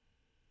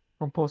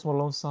Post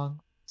Malone's song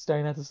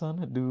 "Staring at the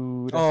Sun."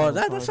 Dude, that Oh, song was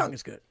that hard. song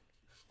is good.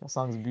 That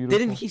song's Didn't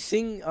beautiful. he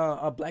sing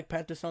a Black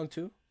Panther song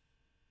too?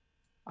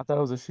 I thought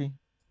it was a she.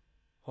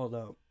 Hold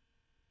up,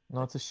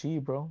 No, it's a she,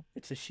 bro.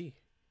 it's a she.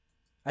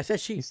 I said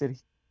You she. said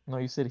no.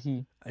 You said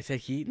he. I said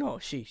he. No,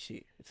 she.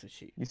 She. It's a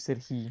she. You said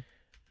he.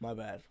 My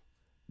bad.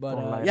 But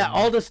Don't lie to yeah, me.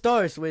 All the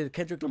Stars with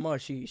Kendrick Lamar.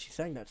 She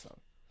sang that song.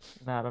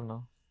 Nah, I don't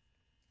know.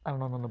 I don't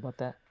know nothing about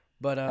that.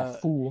 But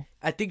That fool.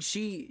 I think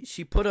she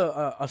put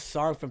a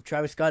song from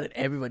Travis Scott and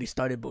everybody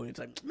started booing. It's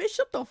like, man,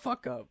 shut the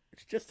fuck up.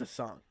 It's just a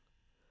song.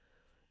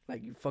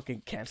 Like, you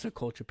fucking cancel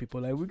culture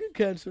people. Like, we can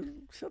cancel.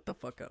 Shut the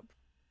fuck up.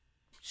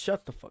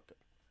 Shut the fuck up.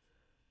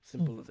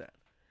 Simple as that.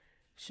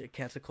 Shit,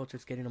 cancel culture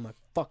is getting on my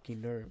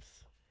fucking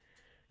nerves.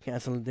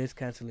 Canceling this,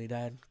 canceling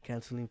that,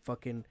 canceling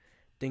fucking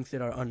things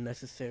that are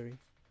unnecessary.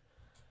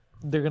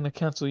 They're gonna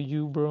cancel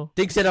you, bro.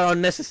 Things that are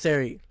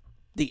unnecessary.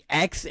 The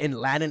X in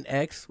Latin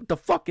X. What the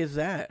fuck is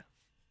that?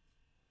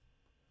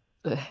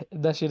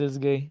 That shit is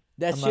gay.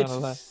 That I'm not shit's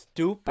gonna lie.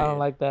 stupid. I don't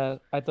like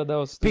that. I thought that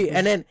was P, stupid.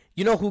 and then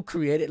you know who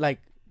created,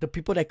 like, the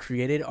people that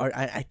created are,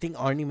 I think,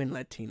 aren't even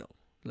Latino.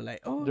 They're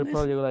like, oh, They're this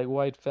probably like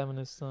white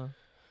feminists, huh?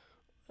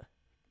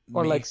 me.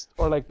 Or like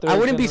I third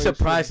wouldn't be generation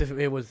surprised if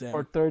it was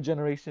or them. third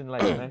generation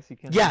like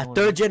Mexicans. You Yeah, know what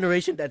I third mean?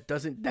 generation that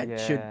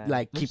should Yeah,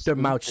 like they're keep their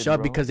mouth stupid, shut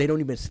bro. because they don't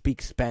even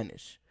speak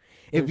Spanish.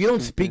 They're If you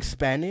don't speak stupid.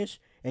 Spanish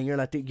and you're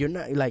Latino, you're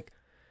not like,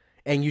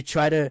 and you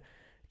try to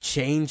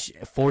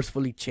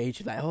forcefully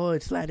change, like, oh,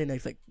 it's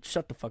Latinx. Like,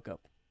 shut the fuck up.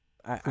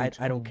 Preach,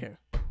 I don't queen.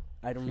 care.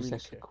 I don't Preach really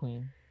that shit, care.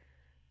 queen.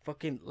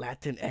 Fucking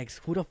Latinx.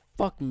 Who the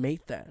fuck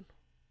made that?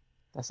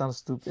 That sounds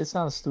stupid. It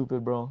sounds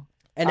stupid, bro.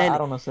 And I then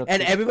don't accept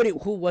and it. everybody,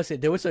 who was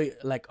it? There was a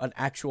like an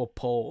actual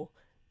poll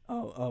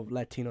of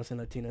Latinos and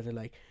Latinas. They're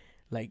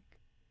like,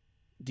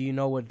 do you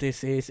know what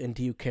this is and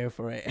do you care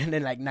for it? And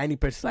then like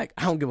 90% like,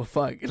 I don't give a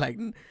fuck. Like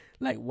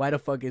why the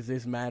fuck is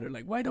this matter?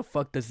 Like, why the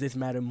fuck does this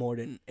matter more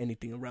than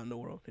anything around the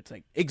world? It's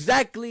like,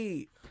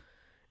 exactly.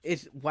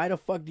 It's, why the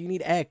fuck do you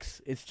need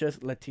X? It's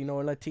just Latino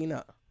or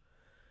Latina.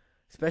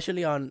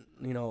 Especially on,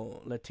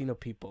 Latino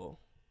people.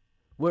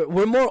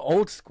 We're more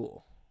old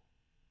school.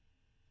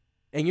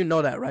 And you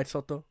know that, right,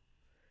 Soto?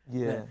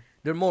 Yeah.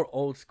 They're more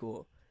old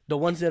school. The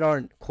ones that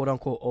aren't quote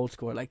unquote old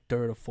school are like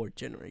third or fourth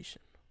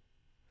generation.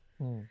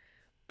 Hmm.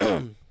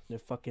 They're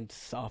fucking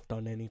soft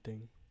on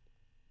anything.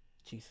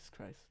 Jesus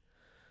Christ.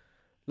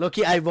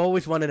 Loki, I've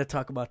always wanted to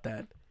talk about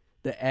that.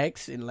 The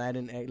X in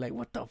Latin X, like,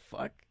 what the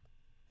fuck?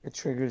 It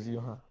triggers you,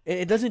 huh?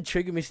 It doesn't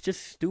trigger me. It's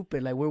just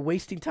stupid. Like, we're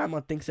wasting time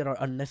on things that are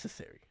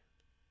unnecessary.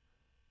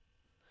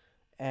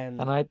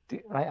 And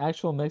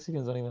Actual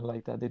Mexicans don't even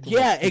like that. They think yeah,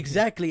 that's stupid.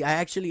 exactly. I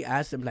actually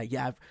asked them, like,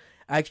 yeah,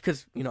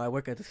 because I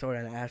work at the store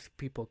and I asked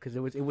people because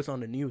it was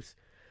on the news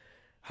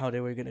how they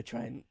were gonna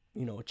try and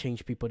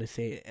change people to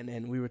say it, and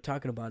then we were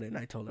talking about it, and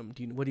I told them,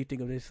 what do you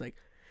think of this? Like,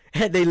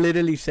 and they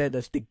literally said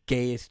that's the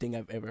gayest thing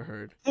I've ever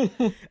heard.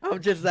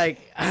 I'm just like,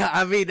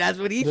 I mean, that's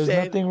what he There's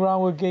said. nothing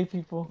wrong with gay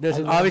people. There's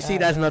obviously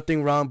that's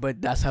nothing wrong, but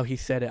that's how he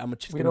said it. I'm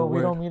just gonna we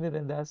don't mean it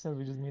in that sense.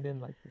 We just mean it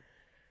in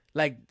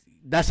like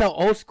that's how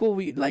old school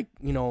we like.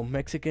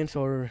 Mexicans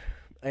or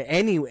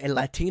any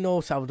Latino,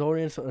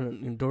 Salvadorians, or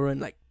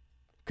Honduran, like,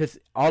 because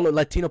all the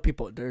Latino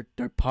people, they're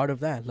part of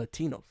that.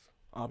 Latinos,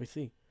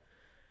 obviously.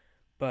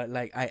 But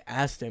like, I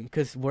asked them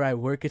because where I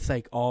work, it's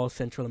like all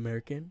Central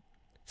American,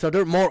 so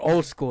they're more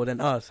old school than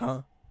us,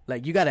 huh?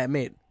 Like, you gotta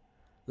admit,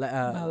 like,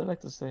 no, they're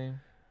like the same.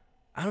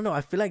 I don't know.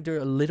 I feel like they're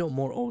a little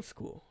more old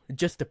school. It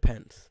just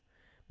depends.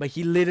 But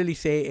he literally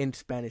say in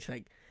Spanish,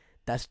 like,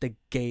 that's the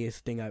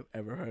gayest thing I've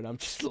ever heard. I'm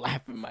just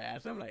laughing my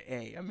ass. I'm like,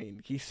 hey, I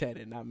mean, he said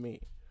it, not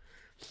me.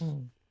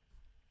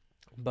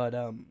 But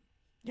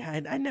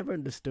yeah, I never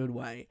understood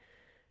why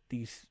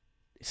these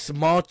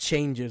small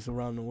changes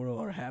around the world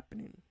are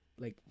happening.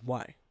 Like,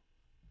 why?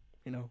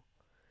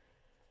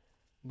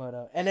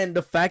 But and then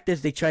the fact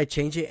is, they try to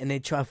change it and they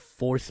try to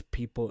force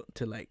people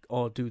to, like,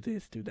 oh, do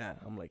this, do that.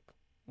 I'm like,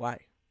 why?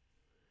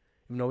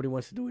 If nobody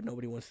wants to do it,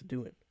 nobody wants to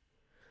do it.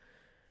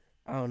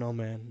 I don't know,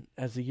 man.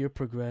 As the year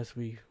progresses,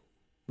 we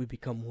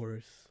become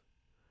worse.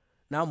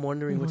 Now I'm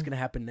wondering what's gonna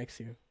happen next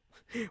year.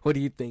 What do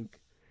you think?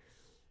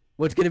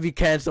 What's gonna be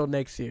canceled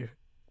next year?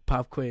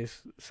 Pop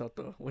quiz,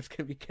 Soto. What's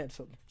gonna be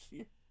canceled next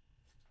year?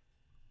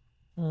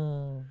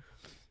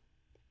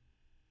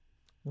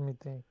 Let me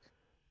think.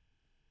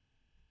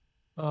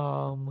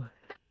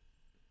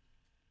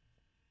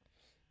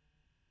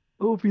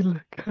 Will be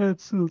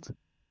cancelled.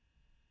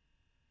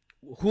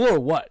 Who or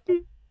what?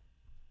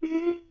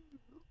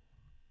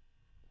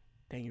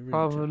 Dang, you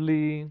really took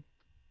Probably,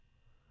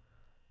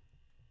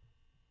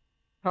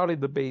 probably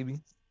the baby,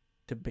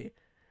 to be.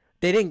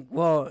 They didn't.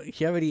 Well,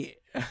 he already.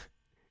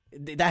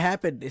 That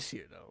happened this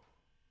year though.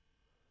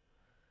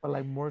 but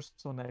like more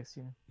so next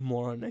year.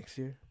 More on next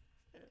year.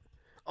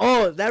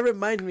 Oh, that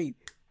reminds me.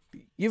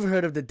 You've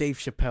heard of the Dave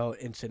Chappelle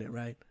incident,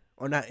 right?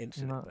 Or not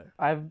incident, No, but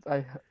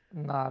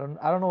nah,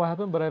 I don't know what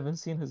happened, but I haven't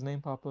seen his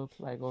name pop up.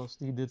 Like, oh,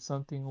 so he did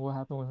something. What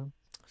happened with him?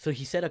 so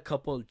he said a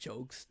couple of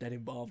jokes that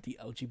involved the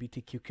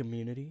LGBTQ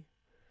community,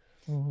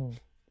 Hmm.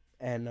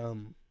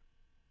 and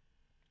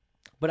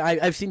but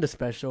I've seen the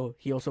special.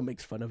 He also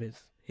makes fun of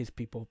his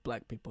people,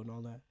 black people, and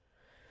all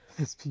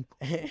His people.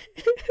 that.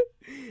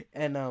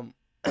 And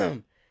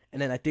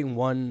and then I think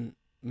one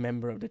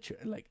member of the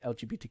like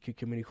LGBTQ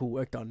community who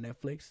worked on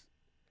Netflix.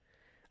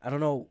 I don't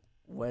know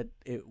what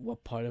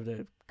part of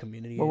the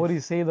community But what is. do you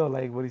say though?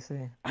 Like, what do you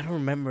say? I don't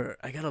remember.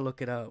 I gotta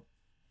look it up.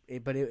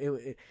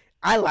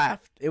 I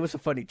laughed. It was a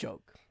funny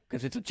joke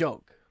because it's a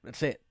joke.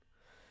 That's it.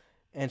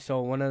 And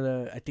so one of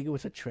the, I think it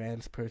was a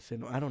trans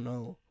person. I don't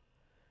know,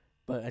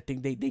 but I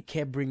think they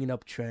kept bringing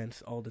up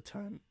trans all the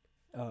time,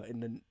 in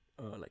the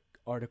like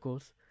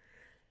articles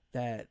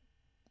that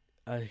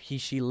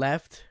she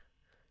left,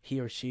 he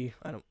or she,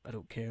 I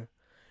don't care,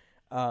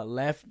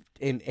 left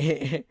in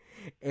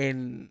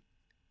in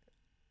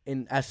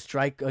in a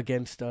strike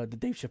against the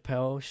Dave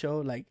Chappelle show.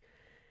 Like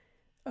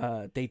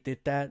they did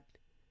that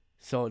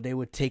so they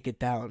would take it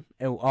down.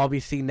 And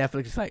obviously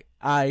Netflix is like,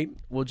 I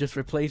will just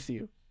replace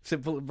you.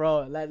 Simple,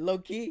 bro. Like low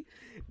key,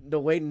 the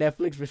way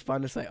Netflix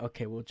responded is like,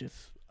 okay, we'll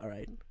just all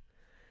right.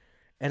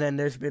 And then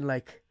there's been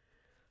like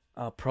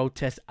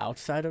protests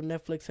outside of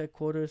Netflix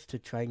headquarters to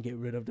try and get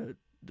rid of the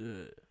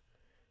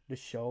the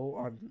show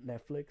on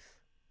Netflix.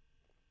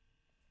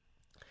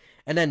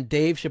 And then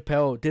Dave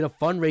Chappelle did a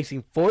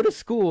fundraising for the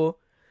school,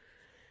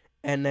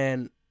 and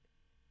then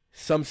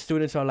some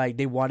students are like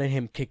they wanted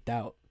him kicked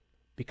out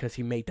because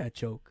he made that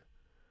joke.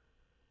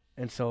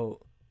 And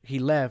so he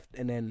left,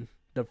 and then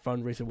the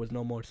fundraiser was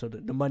no more. So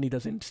the money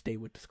doesn't stay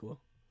with the school.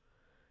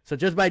 So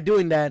just by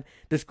doing that,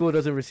 the school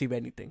doesn't receive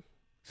anything.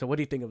 So what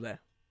do you think of that?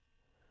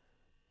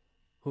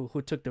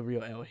 Who took the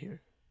real L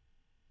here?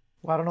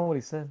 Well, I don't know what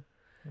he said.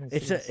 Let me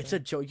see what he It's a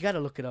said. joke. You gotta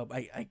look it up.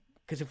 I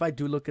because if I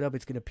do look it up,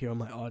 it's gonna appear on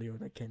my audio,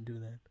 and I can't do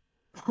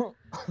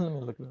Let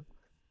me look it up.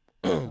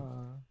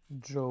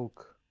 that.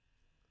 Joke.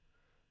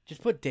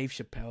 Just put Dave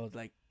Chappelle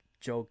like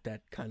joke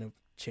that kind of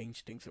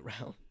changed things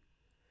around.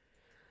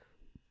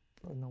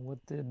 I don't know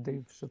what did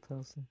Dave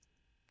Chappelle say.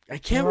 I You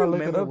can't know, I'll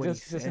look it remember up. what he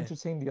Just said.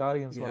 entertain the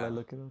audience while I Yeah,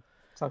 look it up.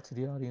 Talk to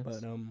the but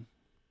audience.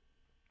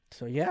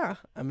 so yeah,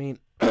 I mean,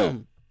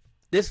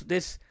 this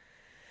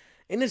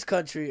in this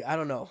country, I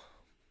don't know.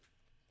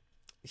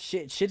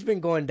 Shit's been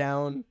going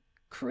down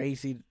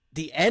crazy.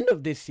 The end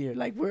of this year,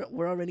 like we're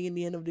already in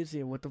the end of this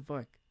year. What the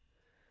fuck?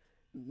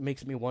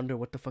 Makes me wonder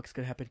what the fuck's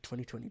gonna happen in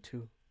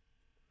 2022.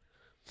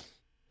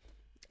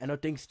 I know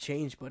things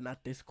change, but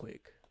not this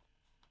quick.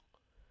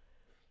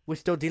 We're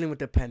still dealing with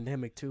the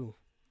pandemic too.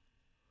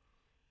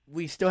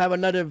 We still have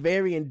another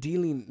variant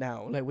dealing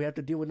now. Like we have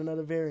to deal with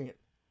another variant.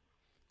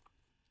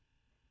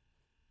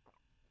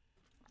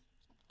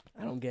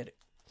 I don't get it.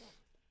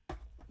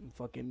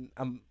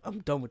 I'm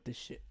done with this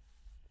shit.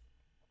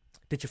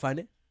 Did you find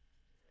it?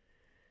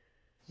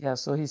 Yeah,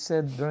 so he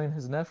said during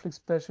his Netflix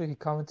special, he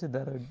commented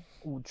that a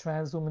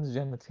trans woman's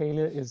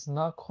genitalia is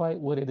not quite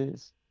what it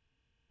is,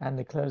 and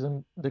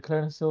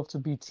declared himself to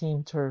be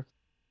Team Turf.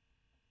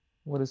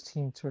 What is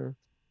Team Turf?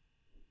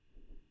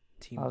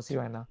 Team. I'll see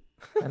right now.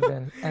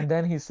 And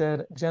then he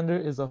said, gender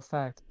is a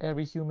fact.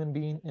 Every human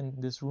being in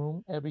this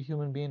room, every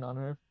human being on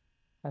Earth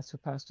has to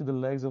pass through the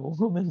legs of a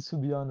woman to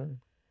be on Earth.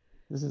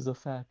 This is a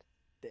fact.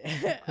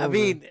 He I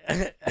proved it.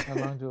 mean, A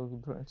long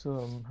joke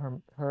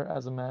to her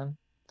as a man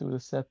through the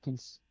set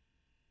piece.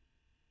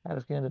 Out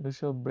of the new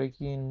show,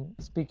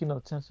 speaking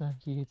of tension,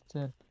 he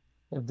said,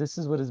 if this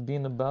is what it's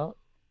being about,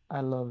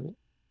 I love it.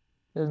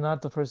 It's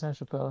not the first time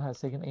Chappelle has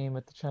taken aim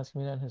at the trans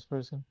community and his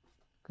person.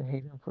 Can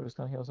hate him for his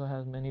time. He also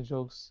has many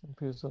jokes and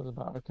previous episodes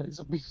about R. Kelly's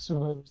abuse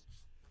survivors.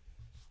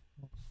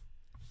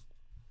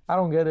 I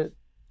don't get it.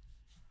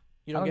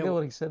 you I don't don't get get what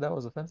what he said that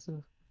was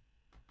offensive.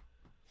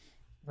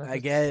 I Netflix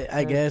guess.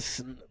 I Ted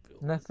guess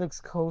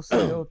Netflix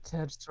co-CEO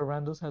Ted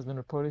Sarandos has been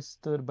reportedly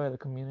stood by the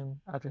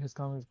comedian after his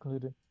comments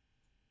concluded.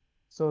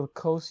 So the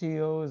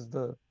co-CEO is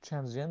the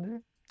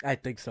transgender? I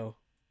think so.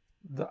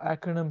 The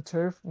acronym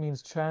TERF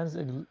means Trans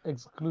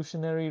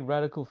Exclusionary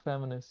Radical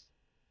Feminist.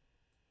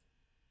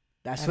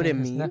 That's And what in it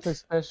his Netflix means.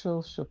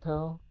 special,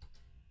 Chappelle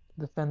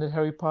defended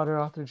Harry Potter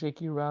author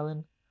J.K.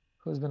 Rowling,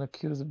 who has been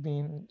accused of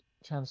being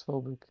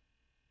transphobic.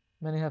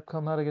 Many have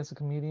come out against the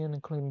comedian,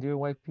 including Dear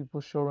White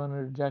People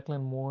showrunner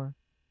Jacqueline Moore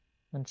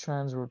and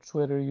trans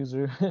Twitter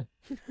user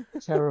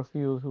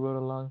Terrafield, who wrote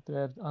a long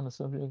thread on the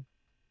subject.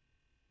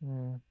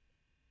 Hmm,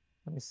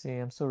 let me see.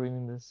 I'm still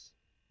reading this.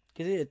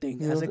 Cause here's the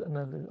thing. As Field a,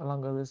 and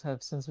along others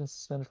have since been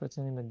suspended for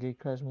attending the gay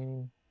crash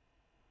meeting.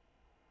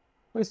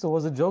 Wait, so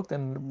was it a joke?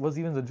 Then was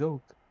even the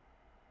joke?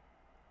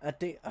 I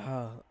think.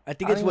 I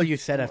think I it's don't what even. you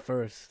said at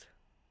first.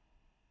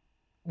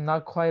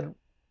 not quite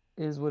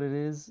is what it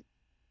is,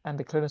 and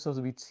declared himself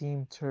to be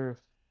Team Turf.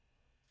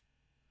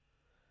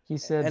 He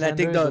said And I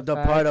gender think is a the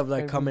part fact. of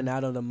like coming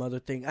out of the mother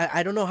thing,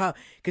 I don't know how,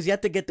 because you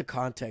have to get the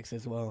context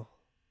as well.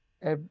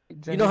 You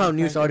Gender know is how a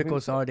news fact.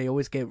 articles are; they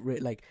always get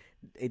like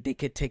they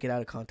could take it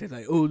out of context.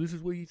 Like, oh, this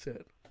is what he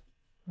said.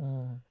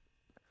 Mm.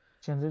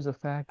 Gender is a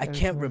fact. I Every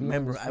can't human being in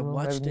remember. this I room, every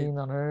watched it. being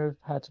on earth,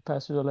 had to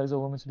pass through the legs of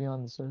a woman to be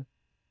on this earth.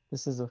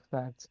 This is a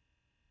fact.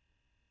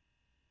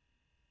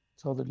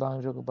 Told a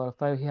long joke about a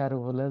fight he had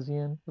with a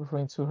lesbian,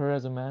 referring to her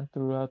as a man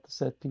throughout the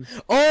set piece.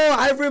 Oh,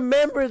 I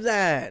remember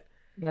that.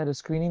 He had a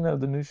screening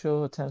of the new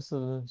show, attempts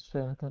to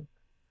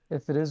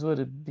if it is what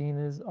it being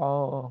is.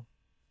 Oh,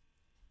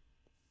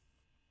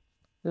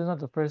 this is not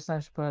the first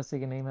time Chappelle has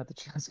taken aim at the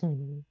trans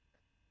community.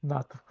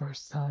 Not the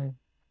first time.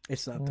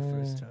 It's not the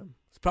first Mm. time.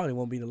 It probably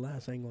won't be the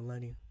last. I ain't gonna lie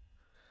to you.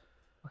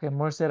 Okay,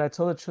 Moore said, I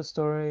told a true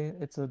story.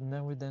 It's a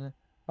never then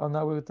I'll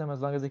not work with them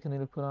as long as they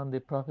continue to put on the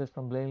profit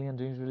from blatantly and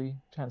dangerously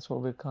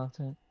transphobic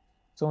content.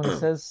 So when he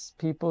says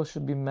people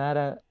should be mad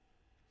at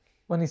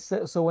when he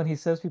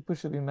says people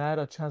should be mad,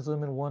 a trans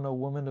woman won a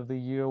Woman of the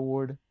Year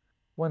award.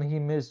 When he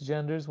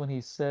misgenders, when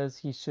he says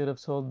he should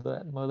have told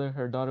that mother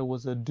her daughter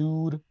was a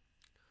dude,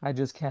 I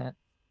just can't.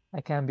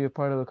 I can't be a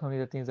part of a company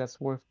that thinks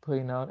that's worth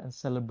putting out and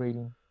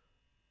celebrating.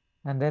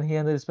 And then he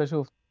ended his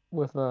special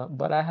with a,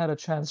 but I had a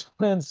trans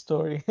friend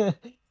story.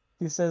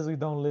 He says we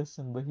don't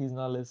listen, but he's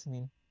not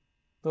listening.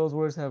 Those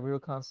words have real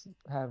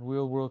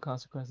world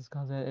consequences.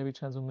 Consequences every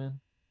trans woman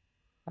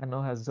I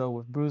know has dealt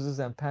with bruises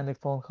and panic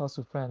phone calls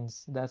to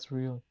friends. That's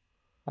real.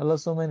 I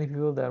love so many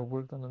people that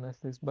worked on the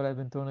Netflix, but I've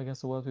been thrown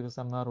against the wall because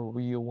I'm not a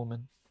real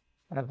woman.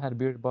 I've had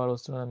beer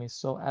bottles thrown at me,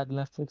 so at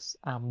Netflix,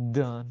 I'm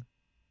done.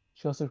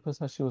 She also expressed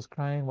how she was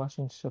crying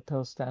watching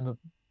Chappelle's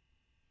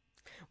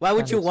Why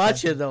would you stand-up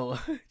watch it special. though?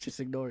 Just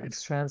ignore it.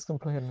 As trans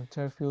complained in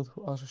Fairfield,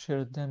 who also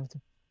shared them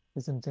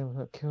his intent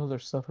with killed or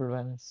suffered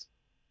violence.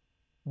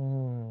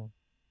 Hmm.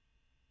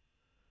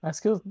 I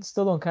still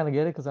don't kind of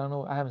get it because I don't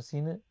know. I haven't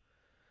seen it.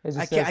 It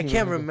just says I he was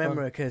can't making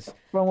remember fun. because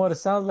From what it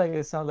sounds like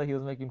he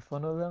was making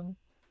fun of them,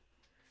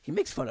 he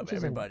makes fun of which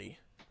isn't. everybody.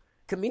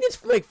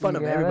 Comedians make fun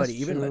of Yeah, that's everybody,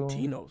 even true.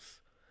 Latinos.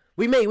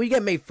 We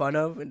get made fun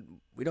of, and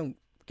we don't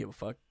give a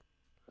fuck.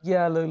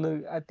 Yeah,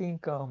 look. I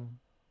think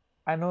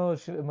I know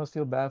it must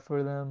feel bad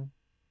for them,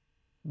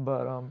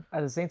 but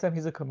at the same time,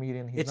 he's a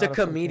comedian. He's It's a not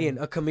a comedian.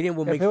 fucking. A comedian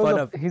will If make it was fun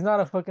a, of. he's not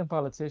a fucking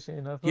politician.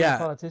 You know, if it was a Yeah.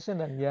 politician,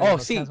 then yeah, Oh,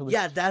 see, cancel the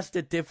yeah, that's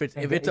the difference.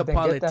 and If it's a get that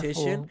fool,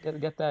 politician,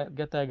 get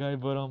that guy.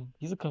 But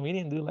he's a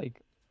comedian, dude.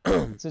 Like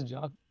it's his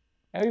job.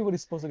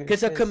 Everybody's supposed to get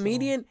because a pissed. So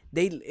comedian,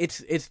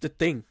 it's the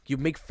thing. You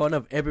make fun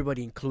of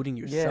everybody, including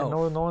yeah, yourself.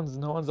 no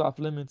one's off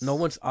No limits.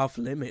 one's off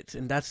limits,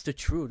 and that's the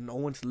truth. No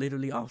one's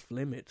literally off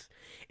limits.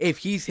 If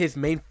he's his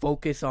main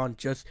focus on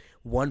just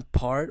one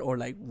part or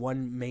like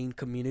one main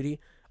community,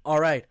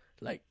 all right,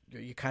 like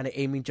you're kind of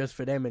aiming just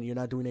for them, and you're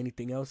not doing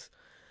anything else.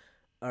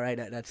 All right,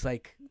 that's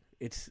like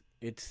it's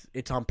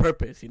on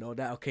purpose, you know.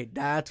 That okay,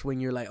 that's when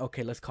you're like,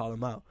 okay, let's call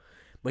him out.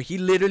 But he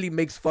literally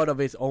makes fun of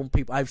his own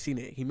people. I've seen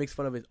it. He makes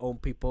fun of his own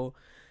people.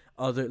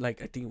 Other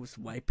like I think it was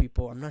white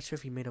people. I'm not sure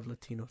if he made of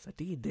Latinos. I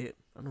think he did.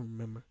 I don't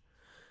remember.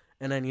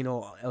 And then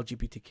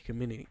LGBTQ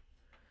community.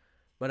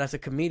 But as a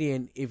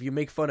comedian, if you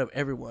make fun of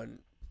everyone,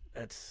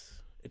 it's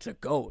a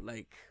go.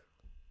 Like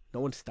no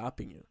one's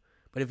stopping you.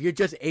 But if you're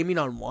just aiming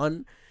on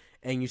one,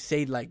 and you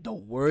say like the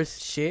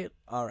worst shit,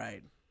 all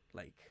right,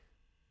 like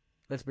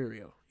let's be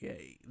real. Yeah,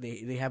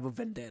 they have a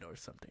vendetta or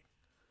something.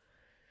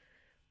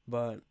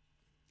 But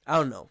I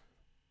don't know.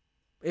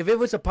 If it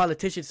was a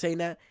politician saying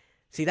that,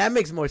 see that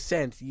makes more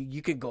sense.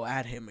 You could go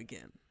at him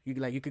again.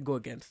 You could go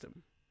against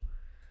him.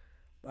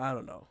 I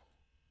don't know.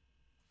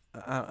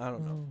 I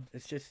don't know. Mm.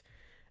 It's just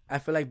I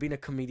feel like being a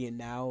comedian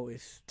now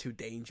is too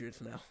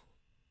dangerous now.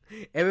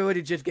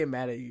 Everybody just get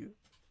mad at you.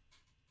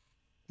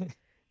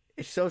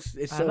 It's I know,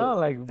 so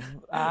like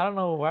I don't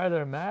know why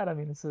they're mad. I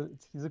mean,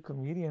 he's a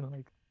comedian.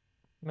 Like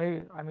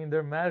maybe I mean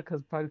they're mad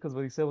because probably because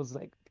what he said was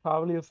like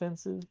probably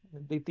offensive.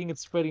 They think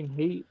it's spreading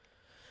hate,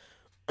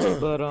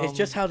 but it's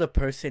just how the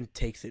person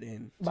takes it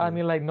in I too.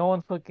 mean like no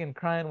one fucking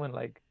crying when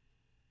like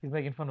he's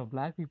making fun of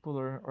black people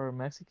or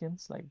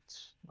Mexicans. Like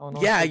no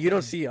one's Yeah, you don't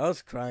fucking see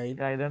us crying.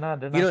 yeah they're You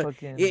not know,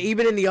 fucking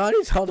even in the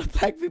audience, all the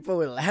black people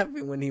were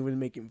laughing when he was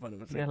making fun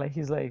of us. yeah Like, like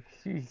he's like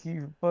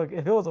he fuck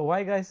if it was a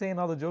white guy saying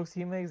all the jokes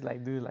he makes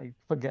like dude like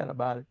forget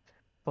about it.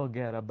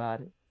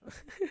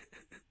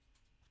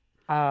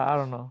 I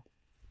don't know.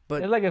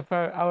 but It's like if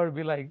I were to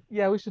be like,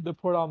 yeah, we should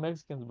deport all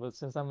Mexicans, but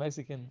since I'm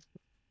Mexican,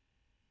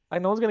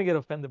 like no one's gonna get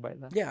offended by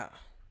that. yeah,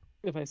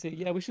 If I say,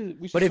 yeah, we should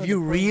but if start you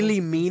deporting really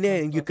Mexicans mean it,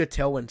 from and you could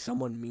tell when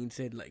someone means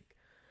it, like,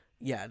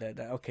 yeah,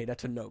 okay,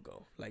 that's a no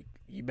go. Like,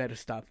 you better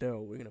stop there,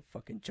 or we're gonna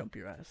fucking jump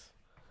your ass.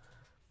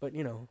 But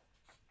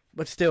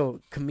but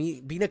still,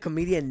 being a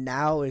comedian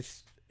now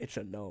is it's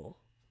a no.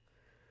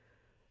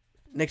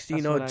 Next thing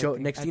you that's know, what I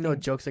think. next I thing you know,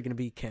 think jokes are gonna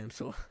be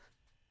canceled.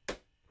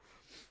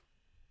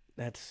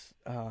 That's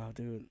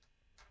dude.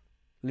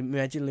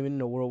 Imagine living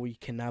in a world where you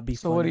cannot be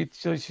so. What do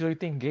funny. should you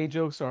think gay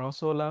jokes are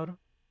also allowed?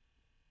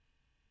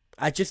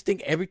 I just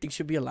think everything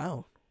should be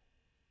allowed.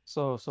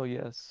 So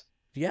yes.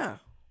 Yeah.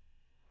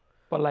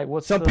 But like,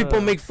 what's Some people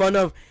the make fun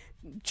of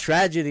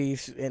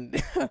tragedies,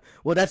 and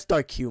well, that's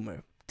dark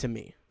humor to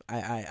me.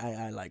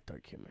 I like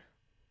dark humor.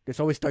 There's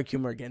always dark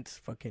humor against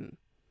fucking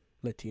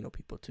Latino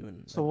people too,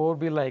 so what would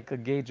be like a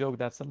gay joke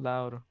that's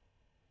allowed? Like,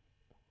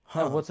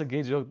 huh? what's a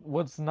gay joke?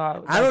 What's not?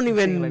 I That's don't the thing.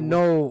 Like, even what?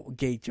 know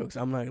gay jokes.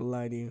 I'm not gonna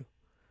lie to you.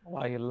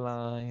 Why you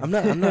lying? I'm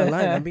not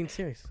lying. I'm being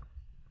serious.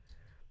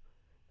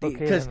 Okay,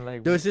 Because then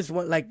like, there was this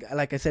one, like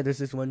I said, there's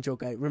this one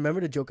joke. I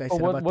remember the joke I oh,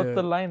 said about what's the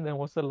the line then?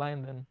 What's the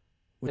line then?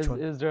 which one?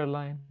 Is there a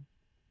line?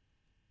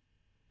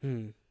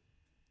 Hmm.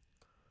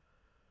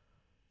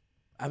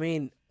 I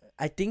mean,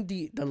 I think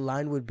the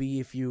line would be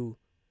if you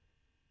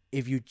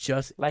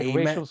just Like aim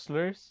at racial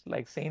slurs,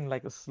 like saying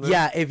like a slur.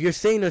 yeah, if you're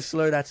saying a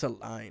slur, that's a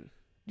line.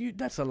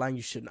 That's a line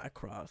you should not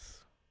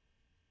cross.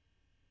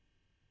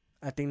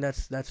 I think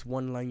that's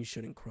one line you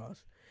shouldn't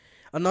cross.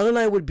 Another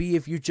line would be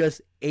if you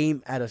just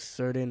aim at a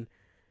certain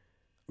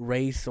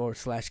race or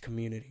slash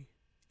community.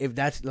 If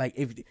that's like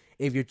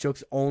if your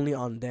joke's only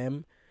on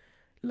them,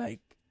 like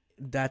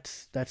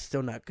that's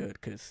still not good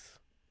because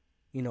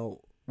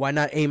why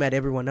not aim at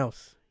everyone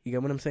else? You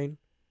get what I'm saying?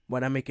 Why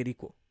not make it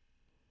equal?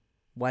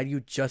 Why do you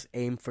just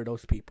aim for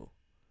those people?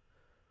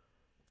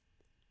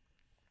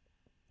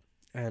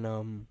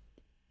 And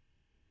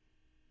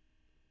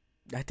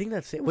I think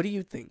that's it. What do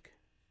you think?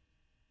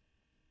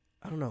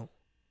 I don't know.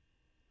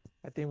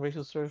 I think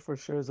racial slurs for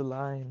sure is a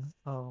line.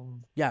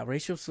 Yeah,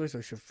 racial slurs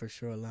are for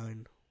sure a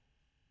line.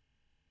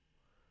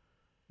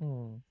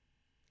 Hmm.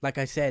 Like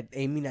I said,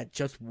 aiming at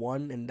just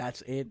one and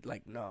that's it.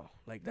 Like no,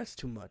 like that's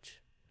too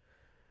much.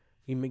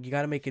 You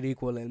gotta make it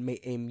equal and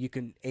aim. You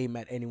can aim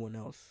at anyone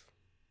else,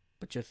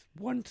 but just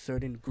one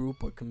certain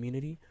group or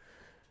community.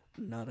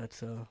 No,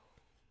 that's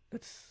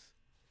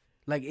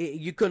like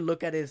you could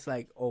look at it as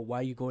like, oh, why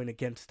are you going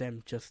against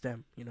them? Just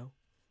them, you know.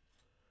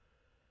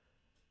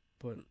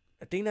 But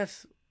I think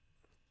that's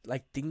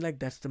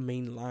the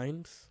main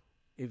lines.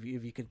 If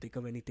you can think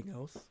of anything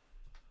else,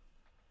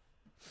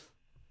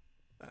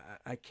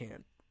 I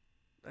can't.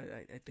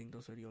 I think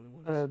those are the only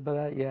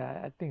ones.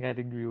 Yeah, I think I'd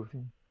agree with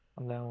you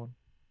on that one.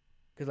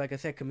 Because like I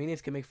said,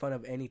 comedians can make fun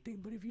of anything,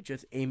 but if you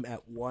just aim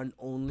at one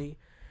only,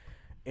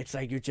 it's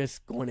like you're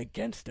just going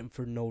against them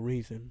for no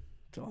reason.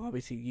 So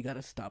obviously you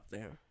gotta stop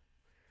there.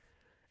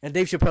 And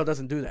Dave Chappelle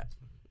doesn't do that.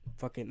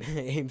 Fucking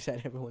aims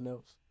at everyone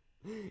else,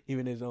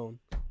 even his own.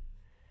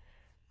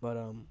 But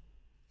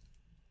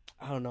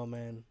I don't know,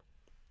 man.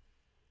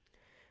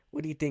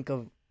 What do you think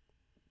of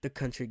the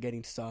country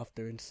getting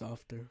softer and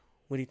softer?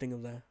 What do you think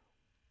of that?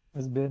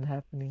 It's been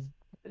happening.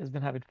 It's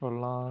been happening for a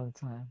long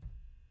time.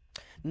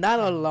 Not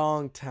a Um,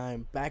 long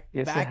time. Back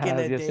yes, it back in has.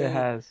 the Yes, it day.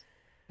 has.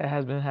 It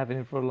has been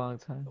happening for a long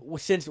time.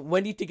 Since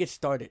when do you think it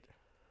started?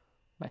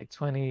 Like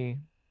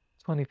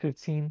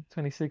 2015,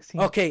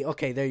 2016.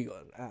 Okay, there you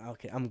go.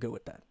 Okay, I'm good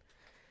with that.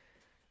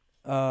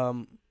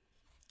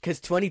 Cause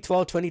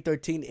 2012,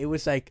 2013, it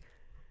was like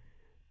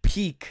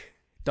peak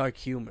dark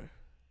humor.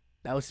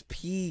 That was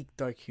peak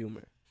dark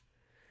humor,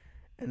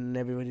 and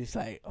everybody's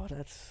like, "Oh,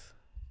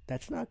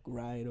 that's not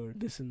right," or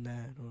this and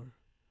that, or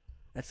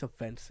that's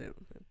offensive.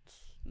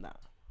 It's nah,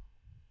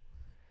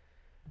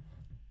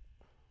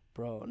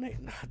 bro.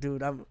 Nah,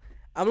 dude, I'm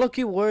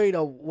low-key worried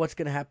of what's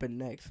gonna happen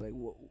next. Like,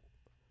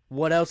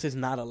 what else is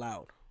not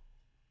allowed?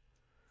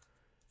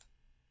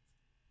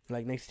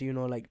 Like next to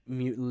like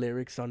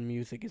lyrics on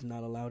music is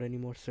not allowed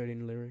anymore.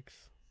 Certain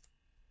lyrics.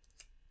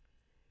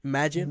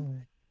 Imagine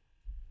Mm.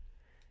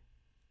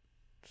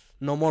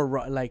 no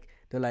more like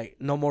they're like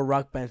no more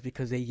rock bands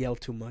because they yell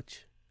too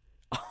much.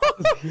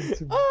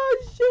 Oh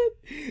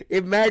shit!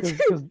 Imagine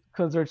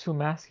Because they're too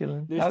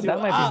masculine. there's That too. that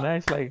might be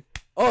nice. Like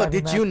Oh, having did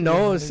you masculine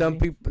know some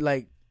energy. people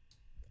like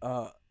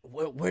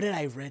where did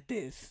I read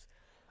this?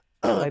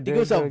 I Like think it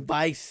was a they're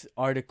Vice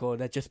article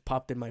that just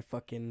popped in my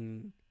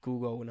fucking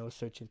Google when I was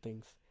searching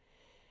things.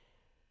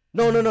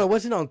 No, mm, it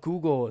wasn't on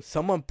Google.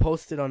 Someone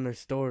posted on their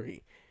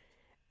story,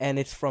 and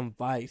it's from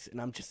Vice,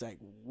 and I'm just like,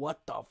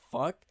 what the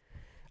fuck?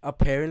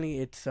 Apparently,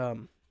 it's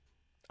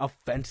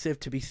offensive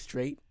to be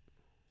straight.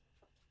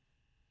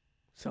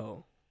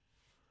 So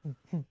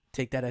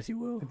take that as you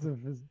will.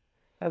 it's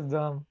that's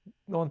dumb.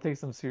 No one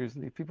takes them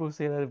seriously. People who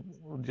say that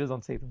just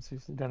don't take them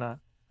seriously. They're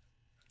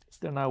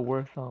not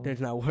worth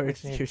There's not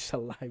words. wasting Your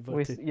saliva.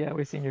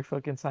 wasting your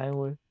fucking time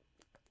with.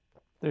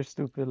 They're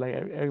stupid. Like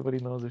everybody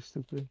knows they're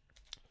stupid.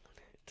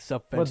 It's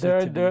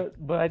offensive to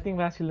be. But I think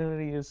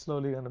masculinity is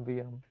slowly gonna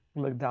be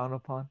looked down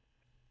upon.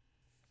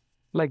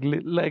 Like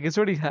it's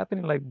already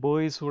happening. Like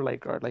boys who are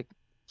like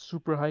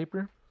super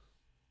hyper.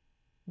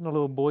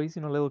 Little boys.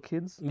 Little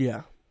kids.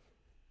 Yeah.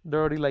 They're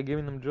already like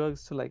giving them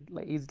drugs to like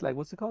ease like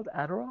what's it called?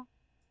 Adderall?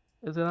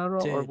 Is it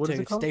Adderall or what is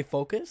To it called? stay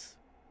focused.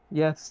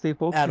 Yeah, to stay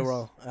focused.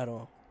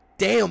 Adderall.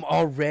 Damn,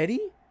 already?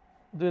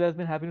 Dude, that's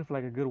been happening for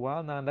like a good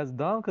while now, and that's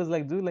dumb because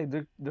like, dude, like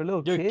they're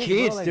little They're kids, bro.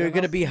 kids. Like They're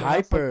gonna be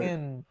hyper.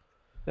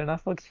 they're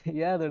not fucking,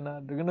 yeah, they're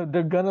not.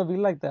 They're gonna be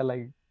like that.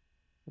 Like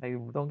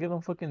don't give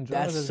them fucking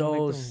drugs That's that's gonna make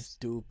so them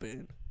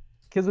stupid.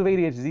 kids with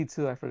ADHD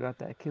too. I forgot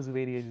that kids with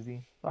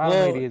ADHD. I don't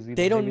know Well, ADHD,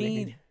 they but don't maybe they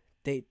need can.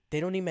 They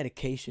don't need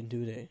medication,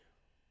 do they?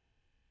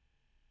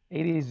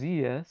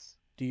 ADHD, yes.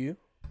 Do you?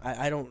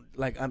 I don't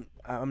like.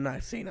 I'm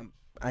not saying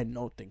I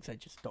know things. I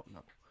just don't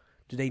know.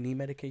 Do they need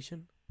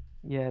medication?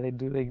 Yeah, they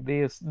do.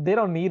 They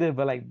don't need it,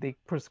 but like they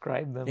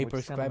prescribe them, They which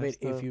is kind of prescribe it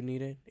messed if up. you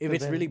need it. If Cause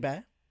it's really then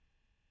bad.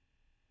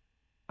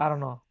 I don't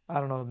know. I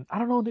don't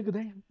know, nigga,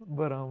 damn.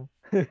 But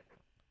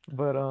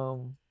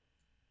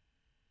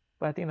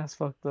but I think that's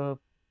fucked up.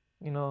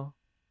 You know,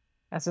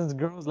 and since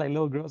girls, like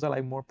little girls, are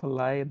like more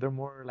polite, they're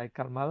more like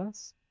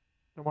calmadas,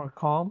 they're more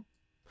calm.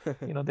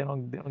 You know, they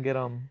don't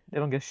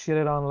get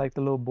shitted on like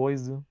the little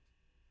boys do.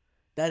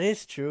 That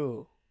is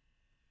true.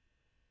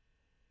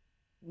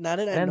 Now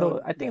that I And know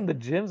though I that think the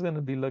gym's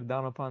gonna be looked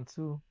down upon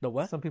too. the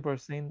what? Some people are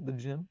saying the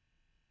gym.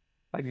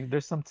 Like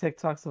there's some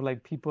TikToks of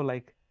like people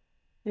like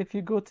if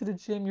you go to the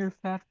gym, you're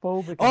fat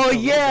phobic and Oh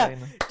stuff like that, yeah, you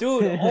know.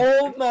 dude.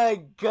 Oh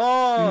my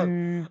god.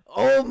 Dude,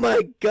 Oh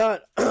my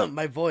god.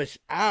 My voice.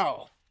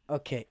 Ow.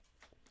 Okay,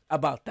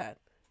 about that.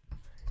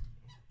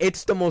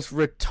 It's the most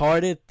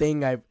retarded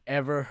thing I've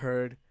ever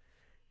heard.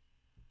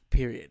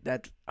 Period.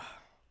 That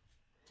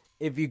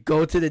if you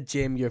go to the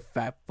gym, you're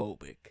fat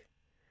phobic.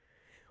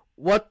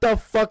 What the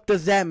fuck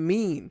does that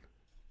mean?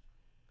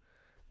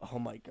 Oh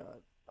my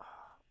god.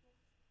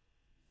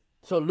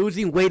 So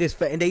losing weight is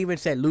fat, and they even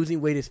said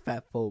losing weight is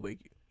fat phobic.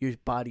 You're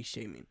body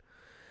shaming.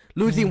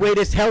 Losing mhm. weight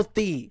is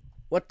healthy.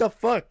 What the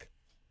fuck?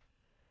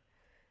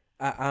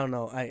 I don't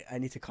know. I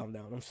need to calm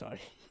down. I'm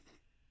sorry.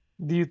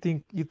 Do you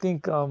think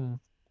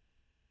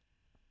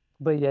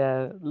but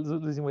yeah,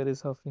 losing weight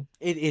is healthy.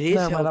 It is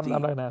Never mind, I'm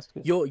not healthy. gonna ask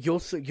it.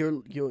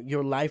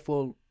 Your life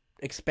will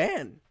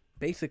expand.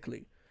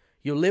 Basically,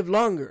 you'll live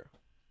longer.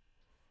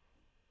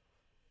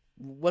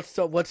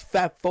 What's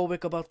fat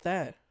phobic about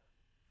that?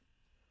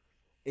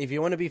 If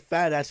you want to be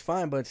fat, that's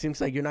fine. But it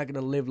seems like you're not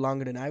gonna live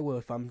longer than I will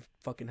if I'm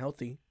fucking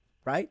healthy,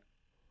 right?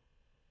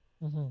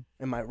 Hmm.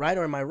 Am I right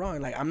or am I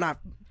wrong? Like I'm not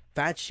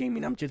fat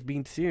shaming. I'm just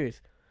being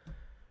serious.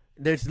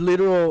 There's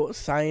literal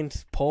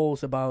science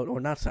polls about, or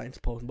not science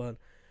polls, but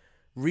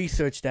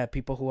research that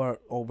people who are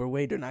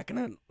overweight they're not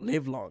gonna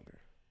live longer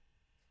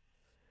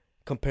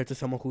compared to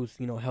someone who's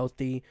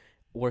healthy,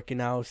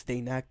 working out,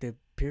 staying active.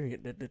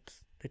 Period.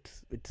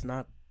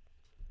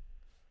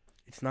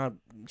 It's not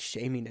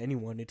shaming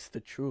anyone. It's the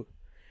truth.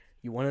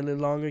 You want to live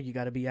longer, you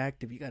gotta be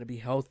active. You gotta be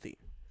healthy.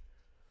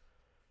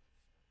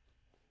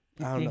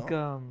 You I don't think know.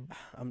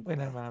 I'm wait,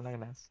 never mind, I'm not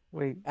gonna ask.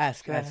 Wait,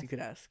 should I ask. You ask? could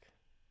ask.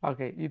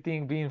 Okay, you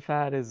think being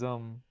fat is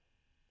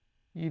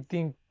you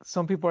think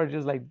some people are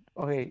just like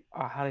okay,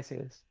 how do I say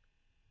this?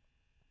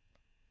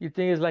 You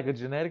think it's like a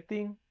genetic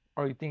thing,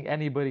 or you think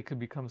anybody could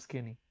become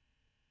skinny?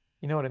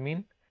 You know what I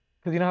mean?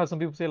 Because you know how some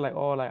people say like,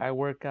 oh, like I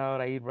work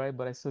out, I eat right,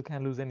 but I still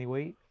can't lose any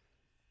weight.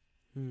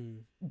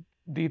 Hmm.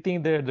 Do you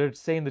think they're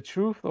saying the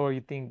truth, or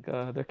you think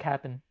they're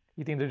capping?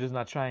 You think they're just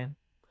not trying?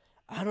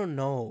 I don't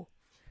know.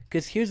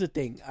 Cause here's the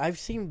thing. I've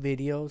seen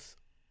videos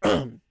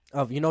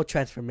of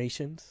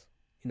transformations.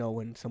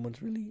 When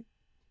someone's really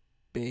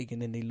big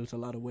and then they lose a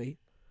lot of weight.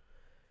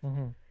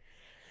 Hmm.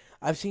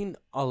 I've seen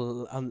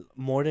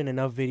more than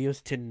enough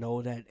videos to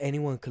know that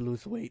anyone can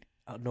lose weight,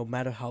 no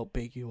matter how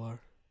big you are.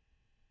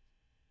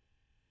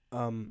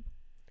 Um,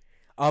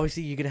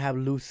 Obviously you're gonna have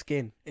loose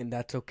skin, and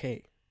that's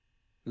okay.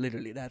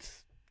 Literally,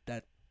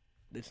 that.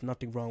 There's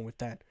nothing wrong with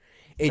that.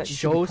 It That you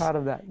should be shows, proud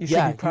of that. You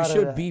should be yeah, you proud of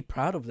should that. be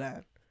proud of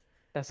that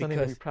That's something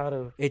to be because proud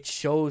of. it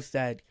shows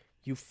that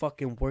you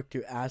fucking worked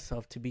your ass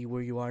off to be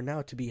where you are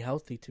now, to be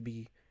healthy, to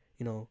be,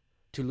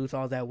 to lose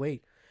all that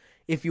weight.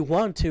 If you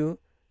want to,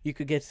 you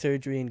could get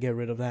surgery and get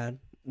rid of that.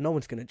 No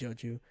one's gonna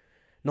judge you.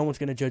 No one's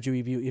gonna judge you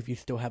if you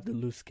still have the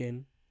loose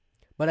skin.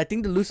 But I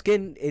think the loose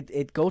skin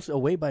it goes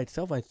away by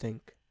itself. I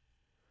think.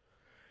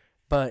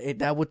 But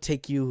that would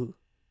take you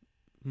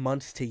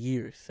months to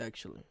years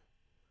actually.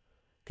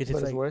 Cause it's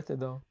But it's like, worth it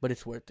though. but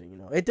it's worth it.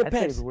 It I'd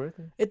say it's depends. worth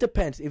it. It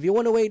depends. If you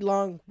want to wait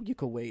long, you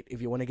could wait.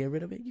 If you want to get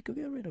rid of it, you could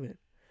get rid of it.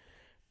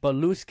 But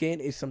loose skin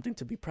is something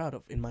to be proud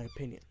of, in my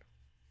opinion.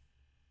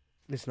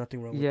 There's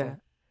nothing wrong with Yeah, that.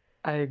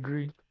 I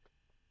agree.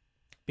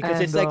 Because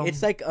And it's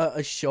like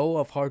a show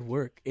of hard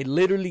work. It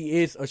literally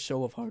is a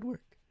show of hard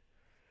work.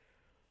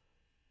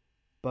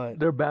 But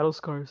they're battle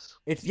scars.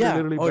 it's They're yeah,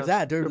 literally or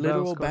that they're they're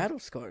battle literal scars. battle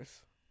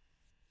scars.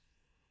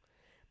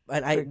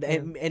 And I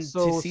Freaking. and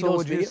to So see so those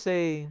would you videos,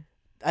 say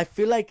I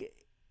feel like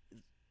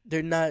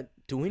they're not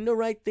doing the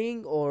right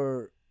thing,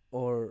 or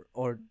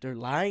they're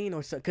lying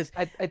or something. Because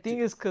I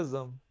think it's because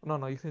no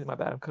no you can my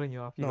bad I'm cutting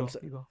you off. You no, go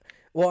you go.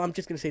 well, I'm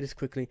just gonna say this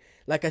quickly.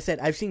 Like I said,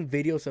 I've seen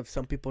videos of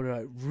some people that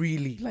are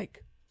really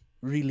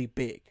really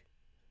big,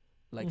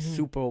 like Hmm.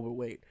 super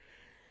overweight.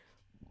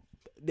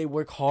 They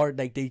work hard,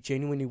 like they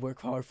genuinely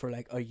work hard for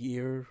like a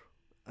year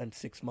and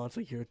 6 months,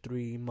 a year,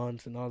 3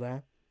 months, and all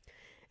that.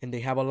 And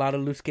they have a lot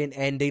of loose skin,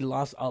 and they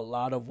lost a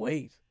lot of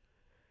weight.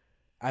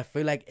 I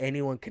feel like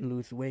anyone can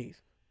lose weight.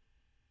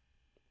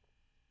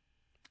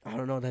 I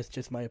don't know. That's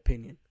just my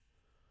opinion.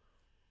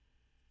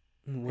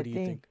 I What do you think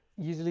think?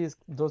 usually it's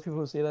those people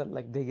who say that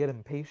like they get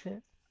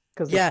impatient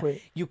because they Yeah,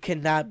 quit. you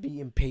cannot be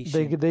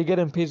impatient. They get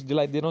impatient.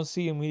 They don't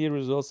see immediate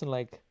results in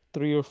like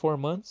 3 or 4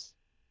 months.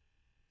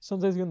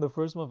 sometimes even the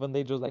first month and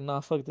they just like, nah,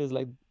 fuck this,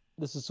 like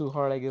this is too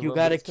hard, I give You up.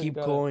 But gotta it's because keep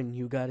going.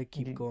 You gotta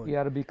keep you going.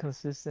 gotta be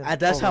consistent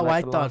That's over how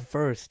like I a thought long.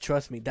 first.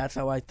 Trust me, that's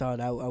how I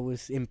thought. I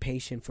was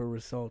impatient for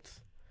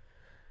results,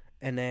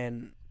 and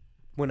then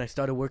when I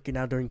started working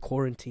out during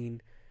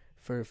quarantine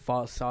for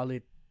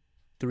solid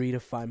 3 to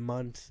 5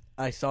 months,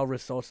 I saw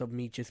results of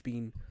me just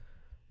being,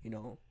 you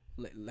know,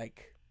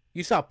 like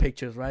you saw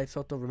pictures, right?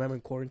 Soto, remember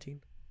in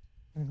quarantine?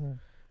 Hmm.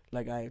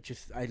 Like I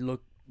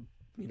look,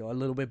 a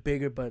little bit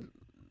bigger, but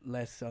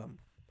less,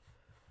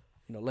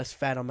 less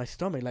fat on my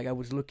stomach. Like I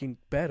was looking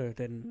better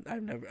than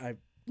I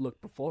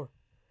looked before.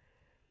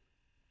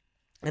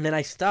 And then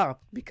I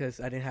stopped because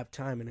I didn't have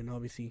time, and then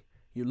obviously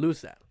you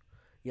lose that.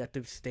 You have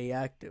to stay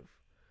active.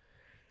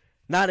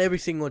 Not every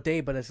single day,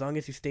 but as long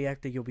as you stay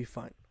active, you'll be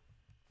fine.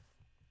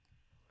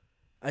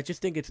 I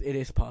just think it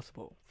is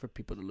possible for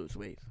people to lose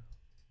weight.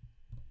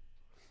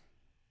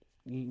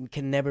 You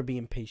can never be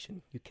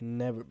impatient. You can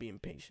never be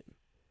impatient.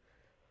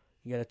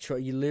 You gotta try.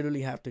 You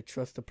literally have to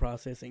trust the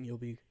process, and you'll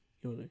be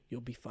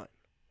fine.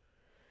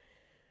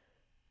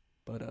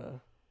 But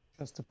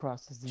Just the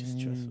process. just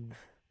trust.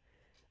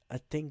 I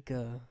think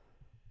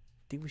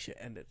we should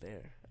end it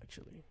there.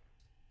 Actually,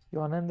 You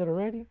want to end it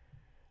already?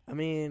 I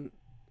mean,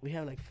 we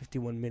have like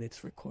 51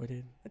 minutes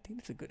recorded. I think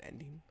it's a good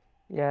ending.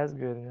 Yeah, it's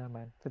good. Yeah,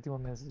 man.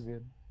 51 minutes is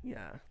good.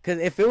 Yeah, cause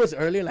if it was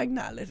earlier, like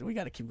we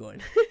gotta keep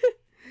going.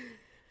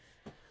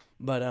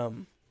 But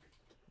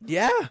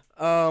yeah,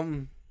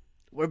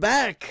 we're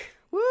back.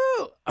 Woo!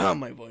 Oh,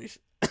 my voice.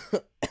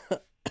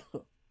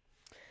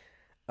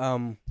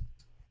 um,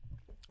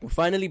 we're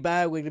finally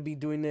back. We're gonna be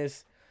doing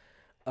this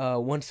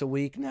once a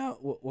week now.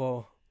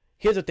 Well,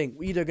 here's the thing: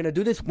 we're either gonna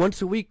do this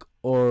once a week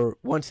or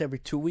once every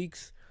 2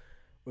 weeks.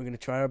 We're gonna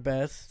try our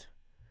best,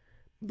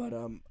 but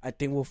I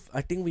think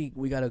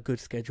we got a good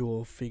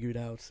schedule figured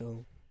out.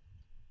 So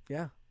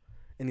yeah.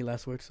 Any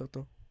last words,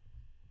 Soto?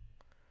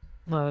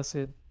 No, that's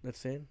it.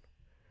 That's it.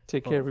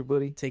 Take care, Well,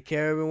 everybody. take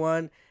care,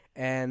 everyone,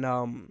 and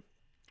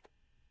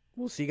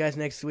we'll see you guys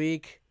next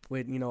week.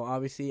 With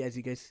obviously, as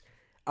you guys,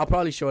 I'll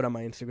probably show it on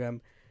my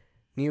Instagram.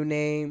 New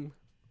name,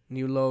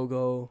 new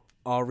logo,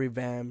 all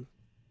revamped,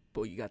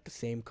 but you got the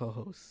same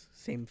co-hosts,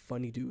 same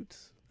funny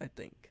dudes. I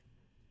think.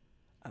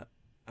 I,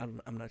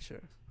 I'm not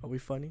sure. Are we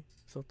funny,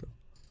 Soto?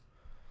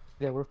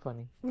 Yeah, we're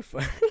funny. We're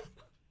funny.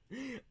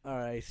 All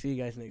right. See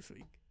you guys next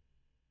week.